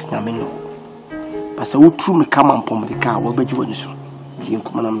ya baka sinyame no. Basa wo tru me kama mpom de ka wo baji woni so. Ti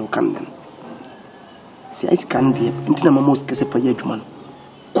nkoma na me kan den. Si ice can de ntina mama os kese fa ya adwuma no.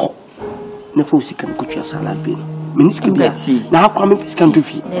 Ko. Ne fa osika me kotwa salad be no. Miniski bia. Na akwa me fisika ndo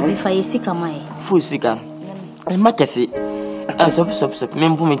fi. Na bi fa yesika mai. Fu sika. E makasi. Sop me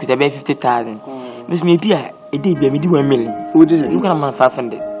mpo me kuta be 50,000. Miss me bia e dey bia me di 1 million. What is it? You can man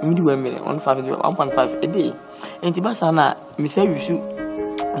 500. Me di 1 million, 1.5 a day. Enti basa na me say you should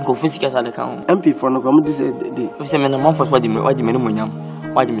go fisika sala kan. MP for no come this day. We say me na man for waji me no monyam.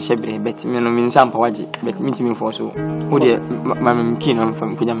 Waji me shebre bet me no me nsampa waji bet me timi for so. Wo de mam kin am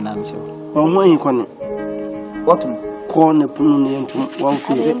fam konyam na me so. Won ho yin kone. What? Ko ne punu ne ntum wa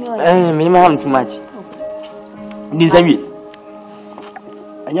fi. Me ma ham too much. This is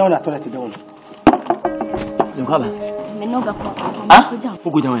Anya na toilet de won. Nkaba. Me no ga kwa. Ah?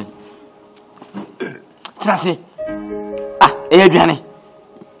 Ugo jawen. Trase. E aduane.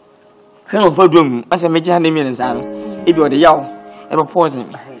 Hwe no fa duam, asa me gya na mi nsa no. E bi o de yaw. E be poison.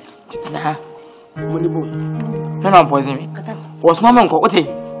 Tita. Mo ni bo. Hwe no poison me. Wo so ma nko wote.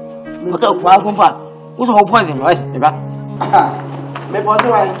 Waka kwa akomfa. Wo so poison me, e ba. Me poison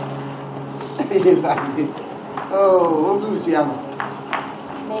wa. Oh, ozu siam.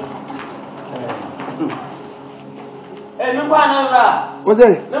 Eh, me kwa na ra. Oze.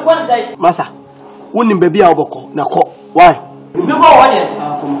 Me kwa sai. Masa. Wonim baby a oboko na ko. Why? You go on it.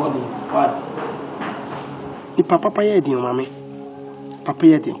 The papa ye di mama. Papa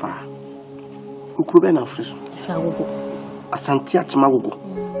ye di pa. Ukube na fresh. Asante achima gogo.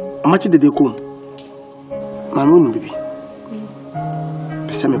 Amachi de kom. Mama no bibi.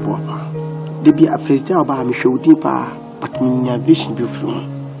 Pese me bo pa. De bi a first day oba me hwewudi pa, but me nya vision bi from.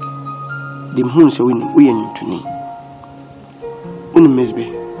 Dem hun se we ntuni. Uni mesbe.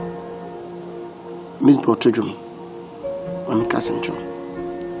 Mesbe otodwum. Mami kasemtro.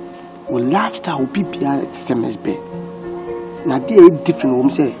 O lifestyle will be at semesbe. Na dey different wo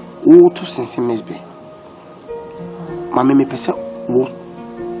say wo to sense mesbe. Mama me pese wo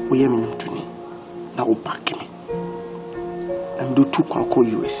ye me ntuni. Na wo back me. And do two kwa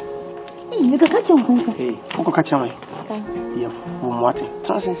US. You can catch him. Hey, who catch him? Yeah, from what?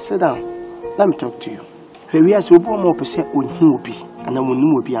 So I say, sit down. Let me talk to you. We are so more percent on him will be, and I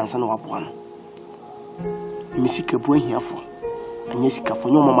will be answering our one. Missika boy here for, and Jessica for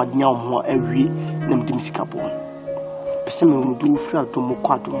your mamma now more every name to Missika born. Person will do frail to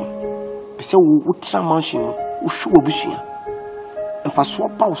Mokwatum. Person will try mansion, who show bushing. And for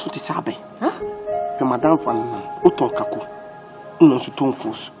swap power so to sabe. Huh? Your madame for Oton Kaku. No, so tone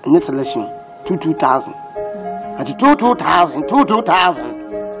force, and this selection 2,000. At 2,000, 2,000.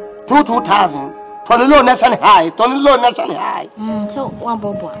 Tony low nation high, Tony low nation high. So one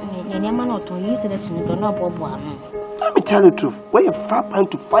bobo, and your man not to use this in the no bobo. Let me tell you the truth. Where you frap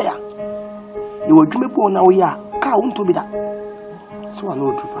to fire, you will dream upon now. We are count to be that. So I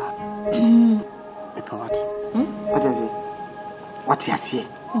know trooper. What is it? What you say?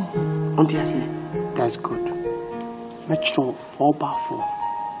 What you say? That's good. Metro 4x4.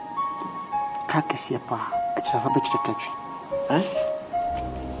 Kakesi pa. It's a better country. Eh?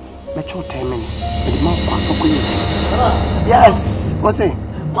 Metro 10 minutes. Yes. What's it?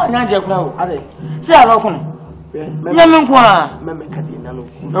 What not your crowd? Are they? Say I love him.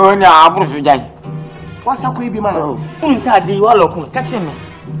 Oh, now I'm going to what's up with you, man? Who said you are local? Catch him.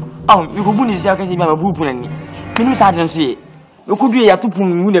 Oh, you could be yourself as a boop and me. You sadden see. You could be a 2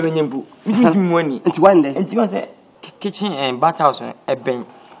 pound wood of a yambu. Money. It's one day. It's was a kitchen and bathhouse a bank.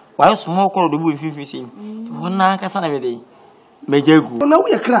 While smoke all the wood fishing. One night, every day. Major go. Now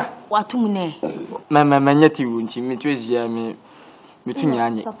we are crack. What to me? Mamma Manetti won't see me me between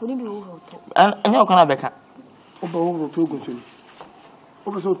Yanni. And you can have a cat. Over to go soon.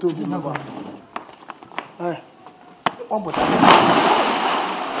 Over so to you. Eh, what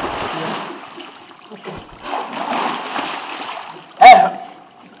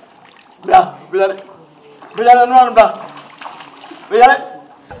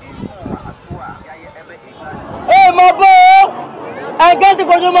Hey, my boy! I guess you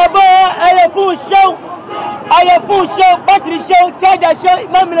got my boy. I have full show. Battery show, charger show,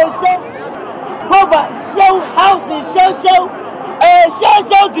 memory show, cover show, housing show, show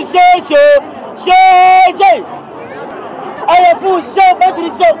to show. I have full show, battery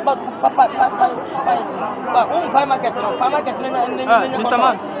show, but Mr.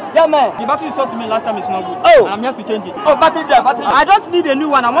 Man. Yeah, man. The battery you sold to me last time is not good. Oh. I'm here to change it. Oh, battery. I don't need a new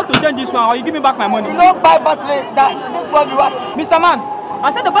one. I want to change this one, or you give me back my money. You don't buy battery. This one you want. Mr. Man,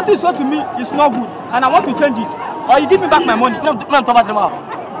 I said the battery you sold to me is not good, and I want to change it, or you give me back my money. No, battery man.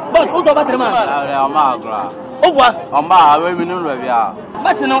 Boss, who's your battery man? Oh, what?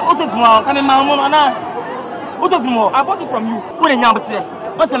 Battery no. Auto from coming my money now. Auto from I bought it from you. What in your battery?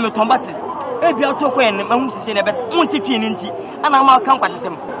 What's your battery? If you are talking, my mum says, "I bet won't take in it," and I'm not coming.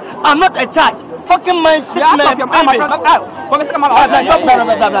 I'm not a charge. Fucking my shit, man. Give me back my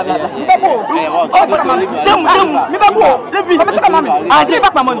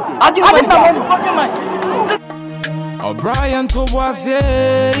money. I'll give you my money. Fucking mine. O'Brien to Boise,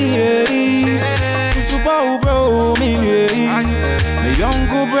 Super Ubro, me young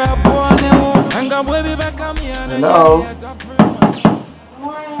Cobra, and I'm way back. Hello.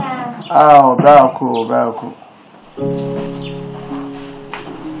 Oh, very cool.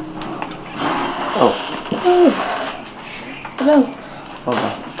 Oh. Hello.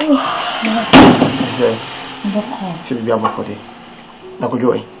 Okay. C'est bien pour toi. Na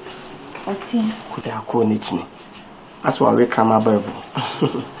kujoy. Okay. Kuta ko ni chini. That's why we come about.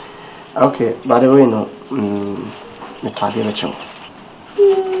 Okay, by the way, no. Me tadi na chong.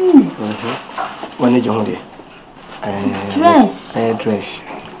 When did you hold it? Dress. Dress.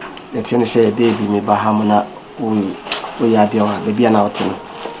 The thing say David me bahamuna we are there baby na outing.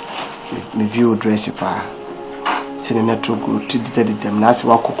 Me view dress pa. Say na too good to them na se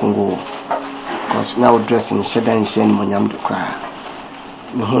wa kokongo. Cause now dressing sheda and shen monyam do kra.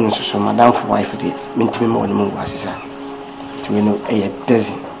 Me honu so madam for wife dey. Me ntimi mo ni mo asisa. To you know a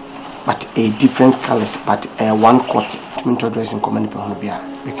dozen but a different colors but one coat me to dress in common upon Bia,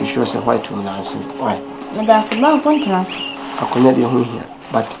 because she was a white woman dancing. Why? Madame Simon Continence. I couldn't be here,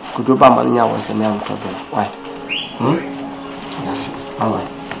 but could do Bamania was a man trouble. Why? Yes, all right.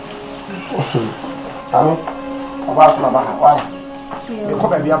 Tommy, about my back. Why? You come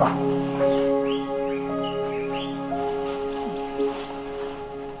back, Biaba.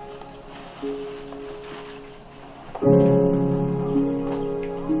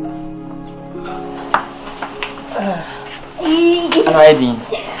 Ano Eddie?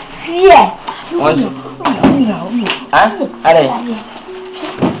 Yeah. What? Are?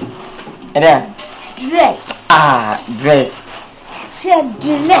 Ada? Dress. Dress.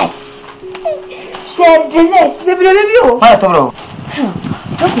 Dress. Baby. Mana to bro?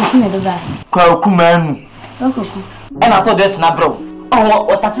 KWAKU MANU. And I told dress na bro. Oh,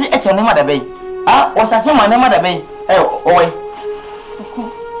 was that it your name at the bay? Was I say my name at the bay? Oh,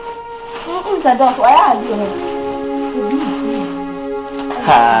 Who's a dog? Why are you?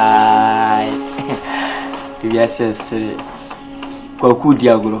 Hi. Yes, KWAKU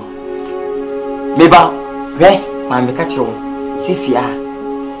Diagro. Meba, my mekacho, Sifia.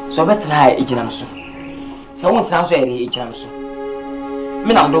 So better high ejinamso. So won't transfer ejinamso.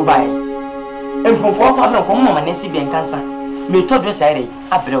 Minam do buy. And from 4,000 from Mamma Nancy be NKANSAH. Me told dress I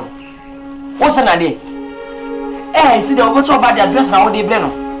April. What's an idea? See the over about the address now, the Breno.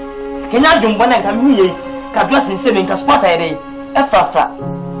 Can I do one and come here? Can dress in 7 spot a day. Fra.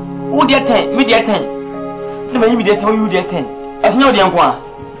 Who dear 10, media 10. Never immediate tell you dear 10. As no young one.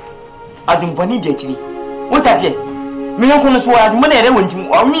 I don't believe it. What I say? Me no can swear money I went to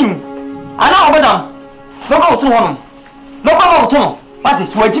mean. I know about them. No go to one. No go to one. What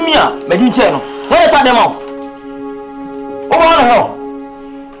is what me up? Making channel. Where I thought them out. Oh, what the hell?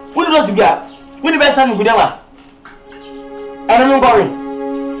 Who does you get? Who the best son with them? I don't know about it.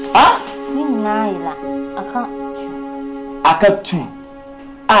 Huh? I cut 2.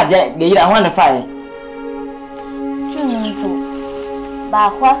 They are 1 to 5.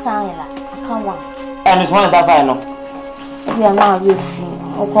 But what's I can't want. And it's 1 to 5. No. We are now with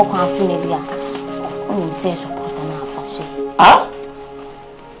or Coca-Cola. Oh, say support and for say. Huh?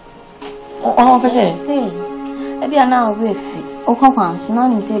 Oh, for say. Maybe I now with Coca-Cola.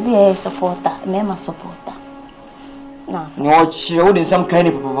 None say be a supporter, member supporter. No, children, some kind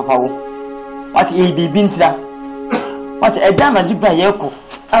of papa. What he be been to that? What a damn I did by Yoko.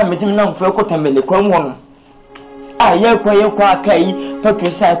 I met him now for a cotton milk. One. Yoko, Kay,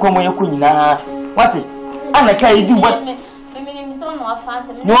 Petrusai, Comoyakuna. What? And I can't do what?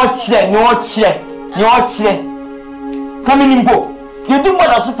 No chair. Coming in book. You do what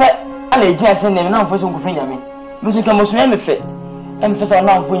I suspect. And I just send them now for some me. Music must remember fit. And for some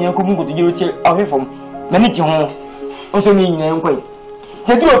now for you couldn't go to you away from many home. Also mean in way.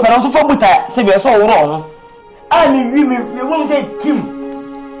 They do a parent for butter, say we are so wrong. I mean, we won't say Kim.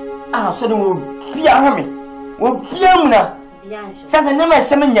 So they will be a hammy. Will be a muna. Says I never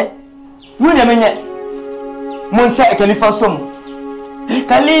summon yet. You never yet. Monsieur Khalifa Som.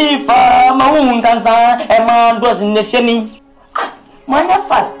 Khalifa, Maun Dansa, and man was in the shenny. My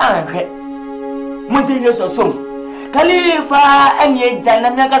fast angry. Monsieur Som. Khalifa, and ye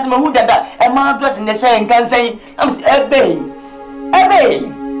Janamakas Mahuda, and man was in the shenny can say, I'm Ebay.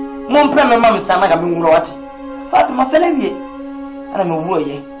 Mon prime mamma Samaga Murati. But my fellow, and I'm a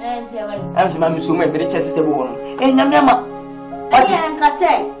warrior. I'm some mamma so many chest the one. And Yamma. What can I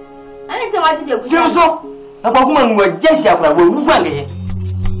say? I didn't know what to do. Feel so. About woman were just a will run here.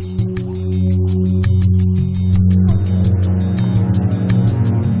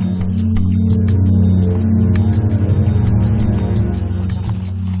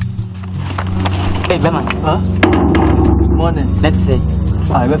 Hey, Bema. Huh? Morning. Let's say.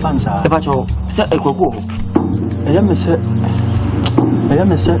 I will find some. About your set a cocoa. I am a set. I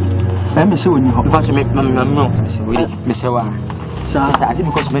am a when you want to make Mamma, Miss Ewa. I didn't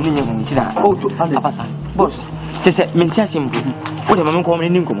because many young Tina. Oh, to Papa, boss. They said, Mintia simple. What a man called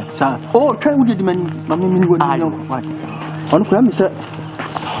in income, sir. Oh, try with the man, Mamma, I know what. On Cram, sir.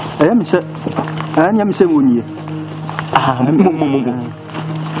 I am, sir. I am, sir, when you.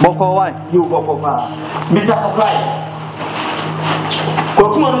 Boko, why? You go, Papa. Mr. Supply.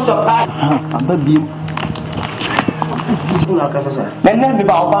 KWAKU MANU supply. I'm a beam. Men never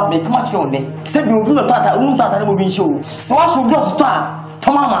about me too much on it. Said you do not will be show. So I should go to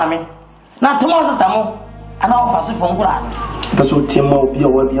Toma Mammy. Now Thomas Stamo, and all fast from grass. Because what Timo be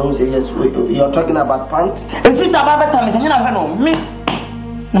or beyond say yes, you're talking about pants. If it's about time, you never know me.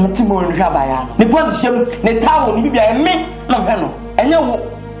 No Timo and Rabbi. The point show the tower will be a me, no, and you.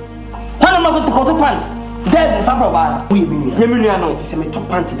 When am I going to go to pants? There's a family bar. We know. It's a top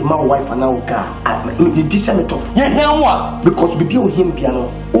panty, the my wife and now the December top. Yeah, what? Because we build him piano.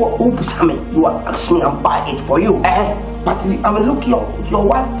 Oh, Sammy, you are asking me and buy it for you. But I mean, look, your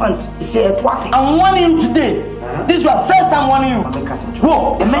wife pants say a twatty. I'm warning you today. This is your first time warning you.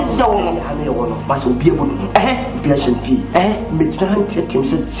 Whoa, the man show must be able to be a fee. Him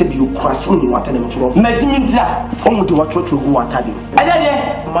said you cross me, what them to off. Metinza, only to watch what you go at him.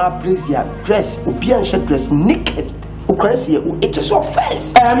 My brazier dress, Obian shed dress naked. It is your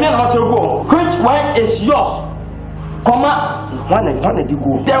face. Which one is yours? Come on, one you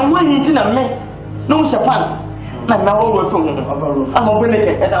go. Then when you didn't make no pants. I'm not from I'm a winner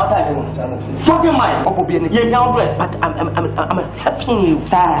at our time. Fucking mine. You're now blessed. But I'm happy you,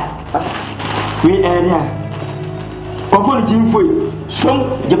 sir. We are here. I'm going to gym for you. Some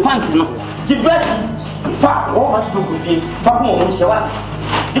Japan, the best. Fuck, all of us to feel. Fuck, we say what?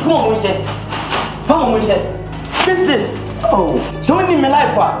 You come on, we say. Come on, we say. This. Oh, so we need my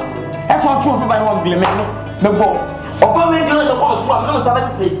life. That's one proof by one be a man. No ball. Or come into us upon a swam, no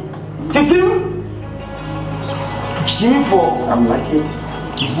tablet. You feel? Shameful. I'm like it.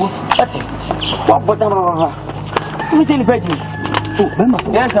 What's it? What? Who's in the bedroom?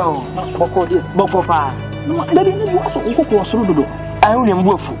 Yes, Boko. I only am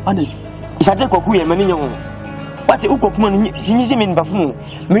woeful. It's a deck of queer money. What's it? Uko money? Since in Bafu.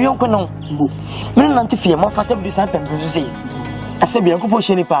 Me uncle no. Me not to fear more fast every sample to say. I said, be a couple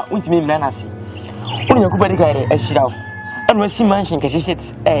shenipa, won't mean Nancy. Only a couple guy, a shit out. And when she mentioned, because she said,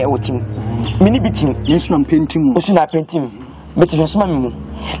 oh, Tim. Mini beating, yes, no painting, was not painting, but it was mammy.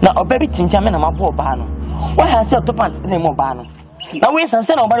 Now, a baby tin chairman and my poor barn. Why has your top pants in a more barn? Now, where's a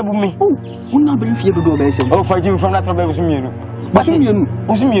son of me? Who not bring fear to do this? Oh, for you from that was me. But you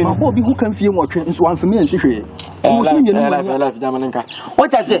was me, Bobby, who can feel what is one for me and secret. What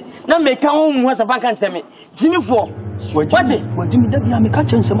I say? Now, make home was a bank and tell me, Jimmy for what? Well, Jimmy, that be a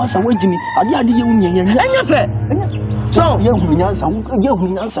catching some master with Jimmy. I did the union and your friend. So, young answer.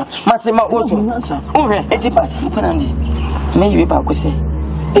 Matsima, oh, it's a pass. Maybe I could say,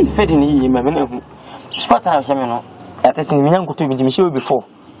 hey, fed in here, my man. Spot out, at the young to be Michelle before.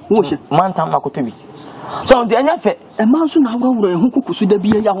 Manta Makotubi. So, the NFA, a mouse now who could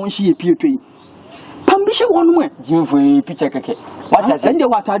be a young she appeared to you. Pambisha one way, Jim for a picture cake. What I said,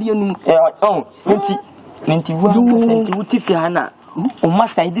 what I didn't oh, Ninty Tifiana. O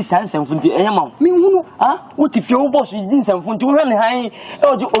master this answer from the Emma. What if your boss is this and from to run high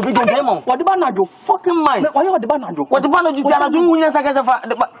or to obey them? What the banner do fucking mind? Why are the banner? What the banner do do when I say,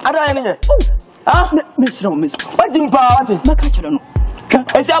 Miss Romis, what do you party?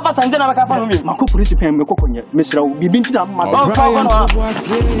 I say, Abbas and then I can me. My co-principal, Miss Row, be been to them.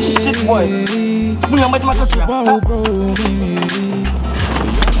 Shit, boy. We are much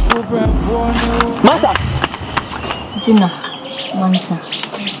Massa Gina. Mansa.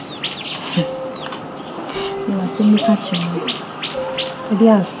 You are saying catch you.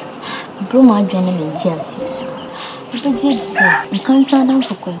 Yes. Bro, my journey in tears. You could just say, NKANSAH down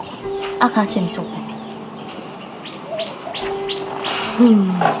for quick. I catch him so.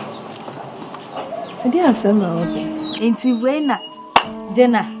 Yes, I'm out. Into Wena,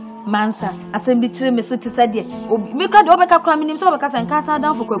 Jenna, Mansa, assembly trim, Miss Sweet said, we got over cramming himself because NKANSAH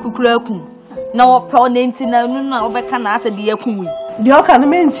down for quick. No, prominent in a no over can answer the Queen. The Akan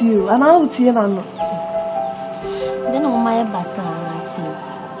meant you, and I'll see you. Then on my bassa, I see.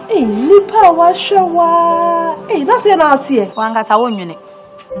 Eh, Nipa washawa. Eh, that's an out here. One gas I won unit.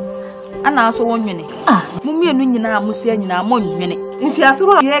 And also 1 minute. Ah, Mummy and Nina Musia in our 1 minute. It's as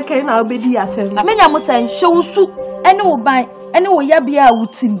well. Here can I be the attend. I mean, I must say, show soup, and no buy, and no yabia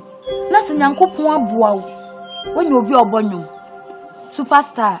with him. Nothing, Uncle Poa. When you be a bonum.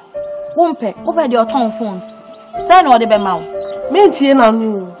 Superstar. Wompe, open your tone phones. Say no, the bemau. Maintain on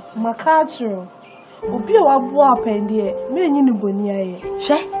you, Macatro. Obi a boa pendia, me and you bonia.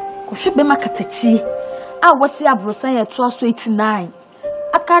 She, or should be Macatachi. I was see a brosan at 1289.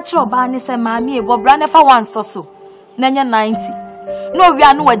 A catcher of Barney and Mammy, Bob ran for once or so. Nanya 90. No, we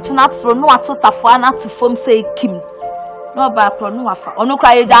are no Janastro, no to Safana to form say Kim. No back no offer, or no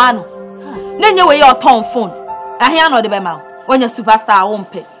cry Jano. Then you wear your tone phone. I hear no the bemau when your superstar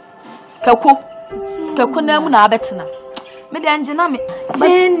won't pay. Kaku na mu na abetina me de angina me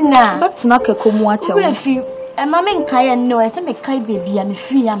Jenna betina kaku mu acha we fi e ma me nkai en no e se me kai baby ya me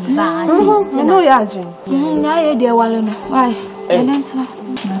free ya me ba ase no ya ajin ya ye de wale no why enentina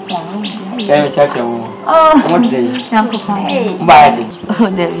na fa chacha wo what say yankopon ba aje oh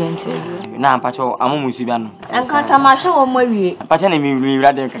de gente na ampacho amumu bia no NKANSAH ma hwe wo mawie apacha na mi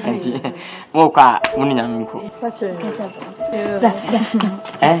wura de kakanti mo kwa muni nyam nko pacha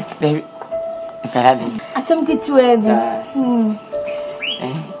baby Ferrari. Asem KTWI.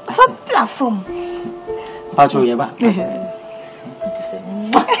 For platform. Pacho yeba.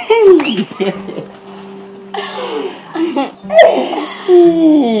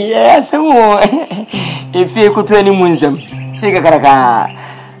 Yeah, so if you could 20 munzam, say Karaka.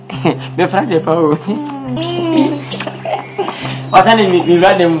 The Friday power. What's an me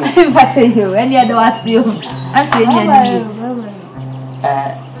random? If I say you, any other was you. I say you.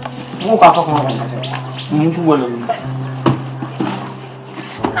 Move off of my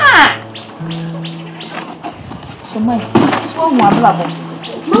so my so one blabber.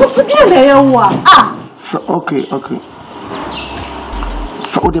 Most again, okay.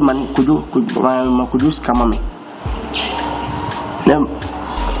 For the money could you scam me? Them.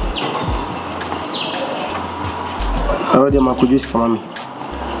 Oh, the man could you scam me?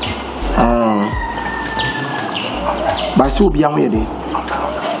 But so be away.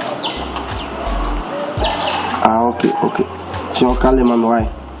 Okay. So call him and why?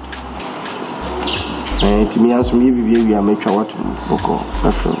 To me, answer me, we are making what to go.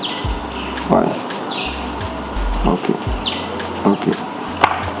 Why? Okay.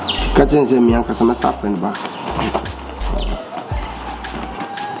 Catching them, young customer suffering back.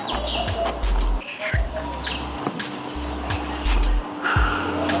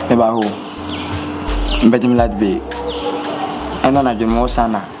 About who? Better let be. And then I do more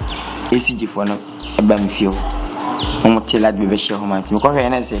sana. ACG for no a benefit. Tell that be share home. Because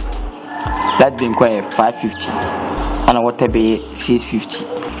I say that being quite 550 and I want to be 650.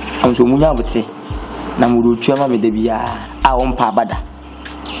 I'm so much would say. Namudu Chama with the Bia, I won't pa bada.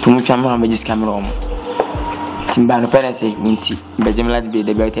 To Muchama Magis Cameron. Timbano Penese, Munti, Benjamin Lad be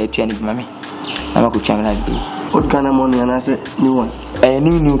the better 20 mammy. I'm a good channel. What kind of money and I said new one? A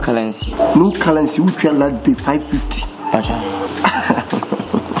new currency. New currency, which will not be 550.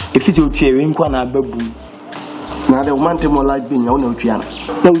 If it would be a wink one, baboon. Now the one time more like being your own piano.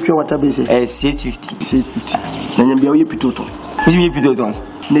 Now, what I be say? 650. Then you be a pitoton. Which me pitoton?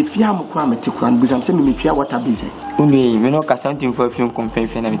 Nefiam Kwame Tikwan, because I'm saying me what I be say. Only me no something for a film company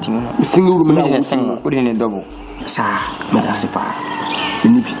for anything. Single room in a single, put in a double. Sir, Madasipa.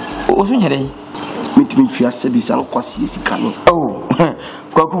 Nipi. Also, meet me to your service and cost is coming. Oh,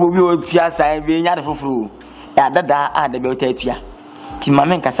 KWAKU Piazza and being out of fru. That are the Beltetia.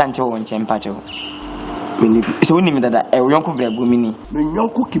 Timamen Asante on Champacho. So we need that a young babu mini. No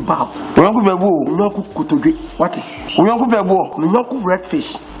cookie bab. Young babu, no cook to drink. What? Young babu, no cook red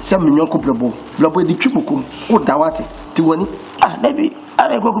fish. Some young babu. Blubber the triple. What dawati? Tiwani? Ah, maybe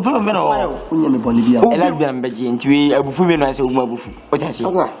I go to Meno. Unyami Bonivia. I like them, Beji, to be a buffet as a bufu. What I say?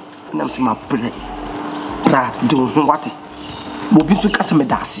 I'm some bread. Bra, don't what? Bobisu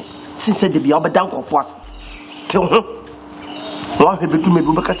Casamedasi. Since the Biaba down of us. Tell him. One people to me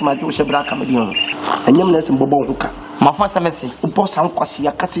because my Jewish black comedian. And young nurse and Bobo Hooker. My first semester, who post some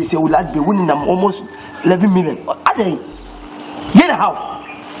Quasia Cassis will be winning them almost 11 million. Are they? Get how?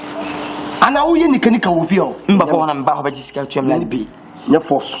 And now you can with you. Mbapon and Babaji's culture like be. No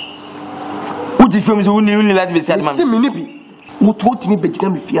force. Who the films only let me say, Minipi, who told me, but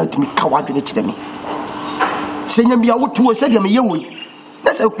you fear to me, coward to me. Saying me out to a second year.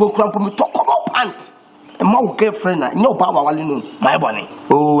 That's a program from talk about pants. My girlfriend, no power, my bonnie.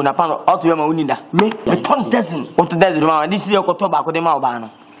 Oh, Napano, out to your Unida. Me, a ton dozen. What does it? This is your tobacco de Malbano.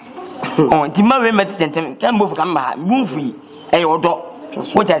 Oh, Timber medicine can move come back, move free. A or dog.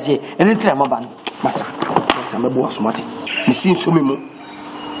 What I say, and it's a mobile. Massa, I'm a boss, Marty. You see, so many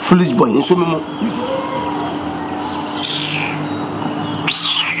foolish boy, and so many.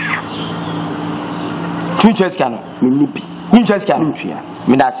 Twin chess cannon, Minipi. Interest can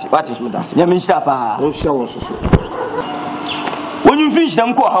Midasi, what is Midasi? Yamishapa, don't show us. When you finish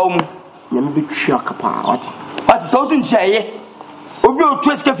them, go home. Yambi Chakapa, what is also in Chaye? Obi o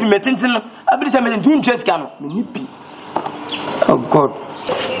twist cafe metintin, I believe I'm in twin chess can. Minipi. Oh God.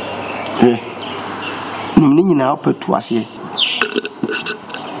 Eh. Nini now put to us here.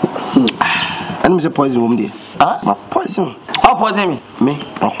 And Mr. Poison woman dear. Ah, poison. How poison me?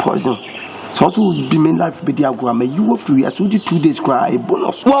 Poison. Also, be main life be the agua. You were free as 2 days cry a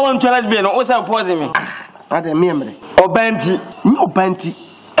bonus. What one child be no also poison me? I don't memory. Or banty. No banty.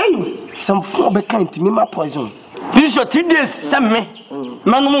 Hey, some 4 be kind to me my poison. This your 3 days, some me.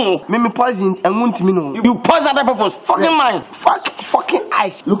 Manu, me poison and won't me no. You poison other purpose. Fucking mine. Fucking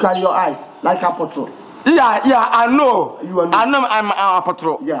eyes. Look at your eyes like a patrol. Yeah, I know. I know I'm a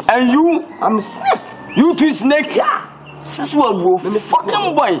patrol. Yes. And you? I'm a snake. You too snake? Yeah. This one go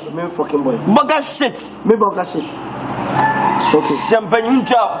fucking boy. Me fucking boy. Burger shit. Me burger shit. Okay. Champagne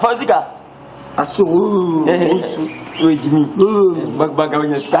unja, Fazika. Aso Oi Jimmy. Bag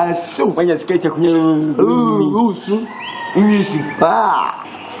when you sky so when you skate usu. Ah.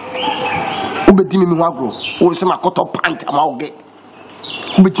 Ubedimi mi wagro. O se makoto pant amaoge.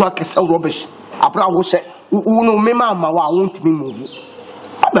 Ubetu akese rubbish. Abra wo se no me mama wa won't me move.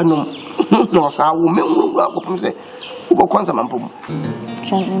 Abenum no sa wo me go say wo kwanza mampom.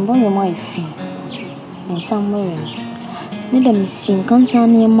 Mbo yo mo ifi. Somewhere. Need a machine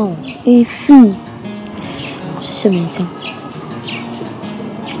concern your mom. A fee. Just a minute.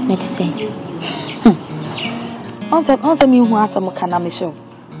 Let's say. Also, me who has some kind of show.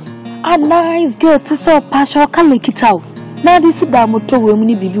 A nice girl to sell partial can lick it out. Now, this is Damoto will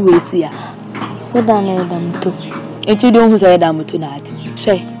me be waste here. What down there, Damoto? If you don't say Damoto tonight,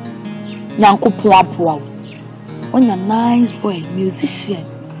 say, Yanko Poa. When you're a nice boy, musician.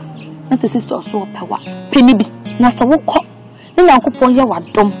 Not a sister or so power. Penny be, Nasa walk. Then Uncle Poya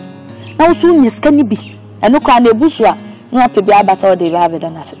what dumb. Now soon is can be. And no crown a busua, no happy be abbas or the rather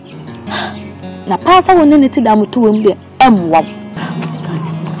than us. Now pass I will need to damn to him the M1.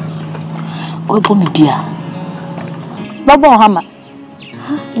 Oh, Bonnie dear. Bobo Hammer.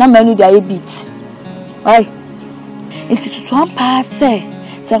 No many day beat. Why? It is one pass, say.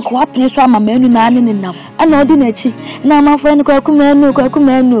 San Coapin is one man in now. And ordinary. Now my friend KWAKU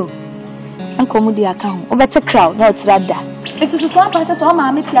MANU. Uncle Moody account. Or better crowd, no, it's rather. It is one passes all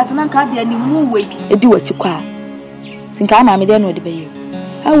my mates as an uncle any more way. A do what you call. Think I'm a then with you.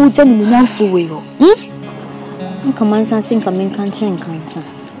 I would genuinely know for way. Uncle think I'm in NKANSAH.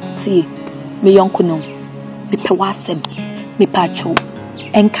 See, me uncle no. Me pewasem, me pacho.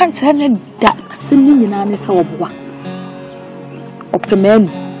 And can't tell that sending in an hour. Or Pemenu.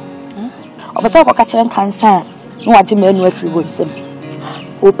 Or so I catch NKANSAH. No, I demand every word.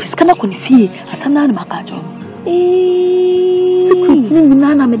 O piskana kunfi asana na makajo secret ni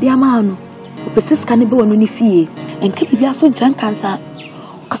nana me dia maanu o pesiska ne be wonu ni fie enka bibia so jan kansa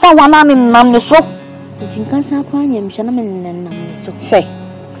kasa wana ne nam ne so NKANSAH kwa nya mhye na me nam ne so hwe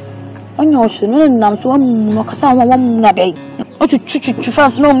onya o hwe no nam so no kasa wa na dai o chuchu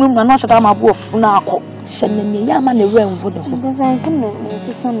fans no mu na no shata ma bo ofu na akọ hye ne ya ma ne wen wo de ho nsan se me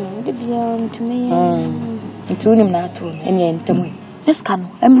sisa no de bia ntumi ntunim na ato ene entamu. Yes, can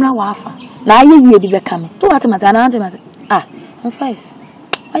Emra Wafa. Now ye be coming. 2 atoms and ah, I'm 5.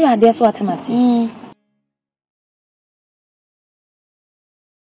 I had this what I must see.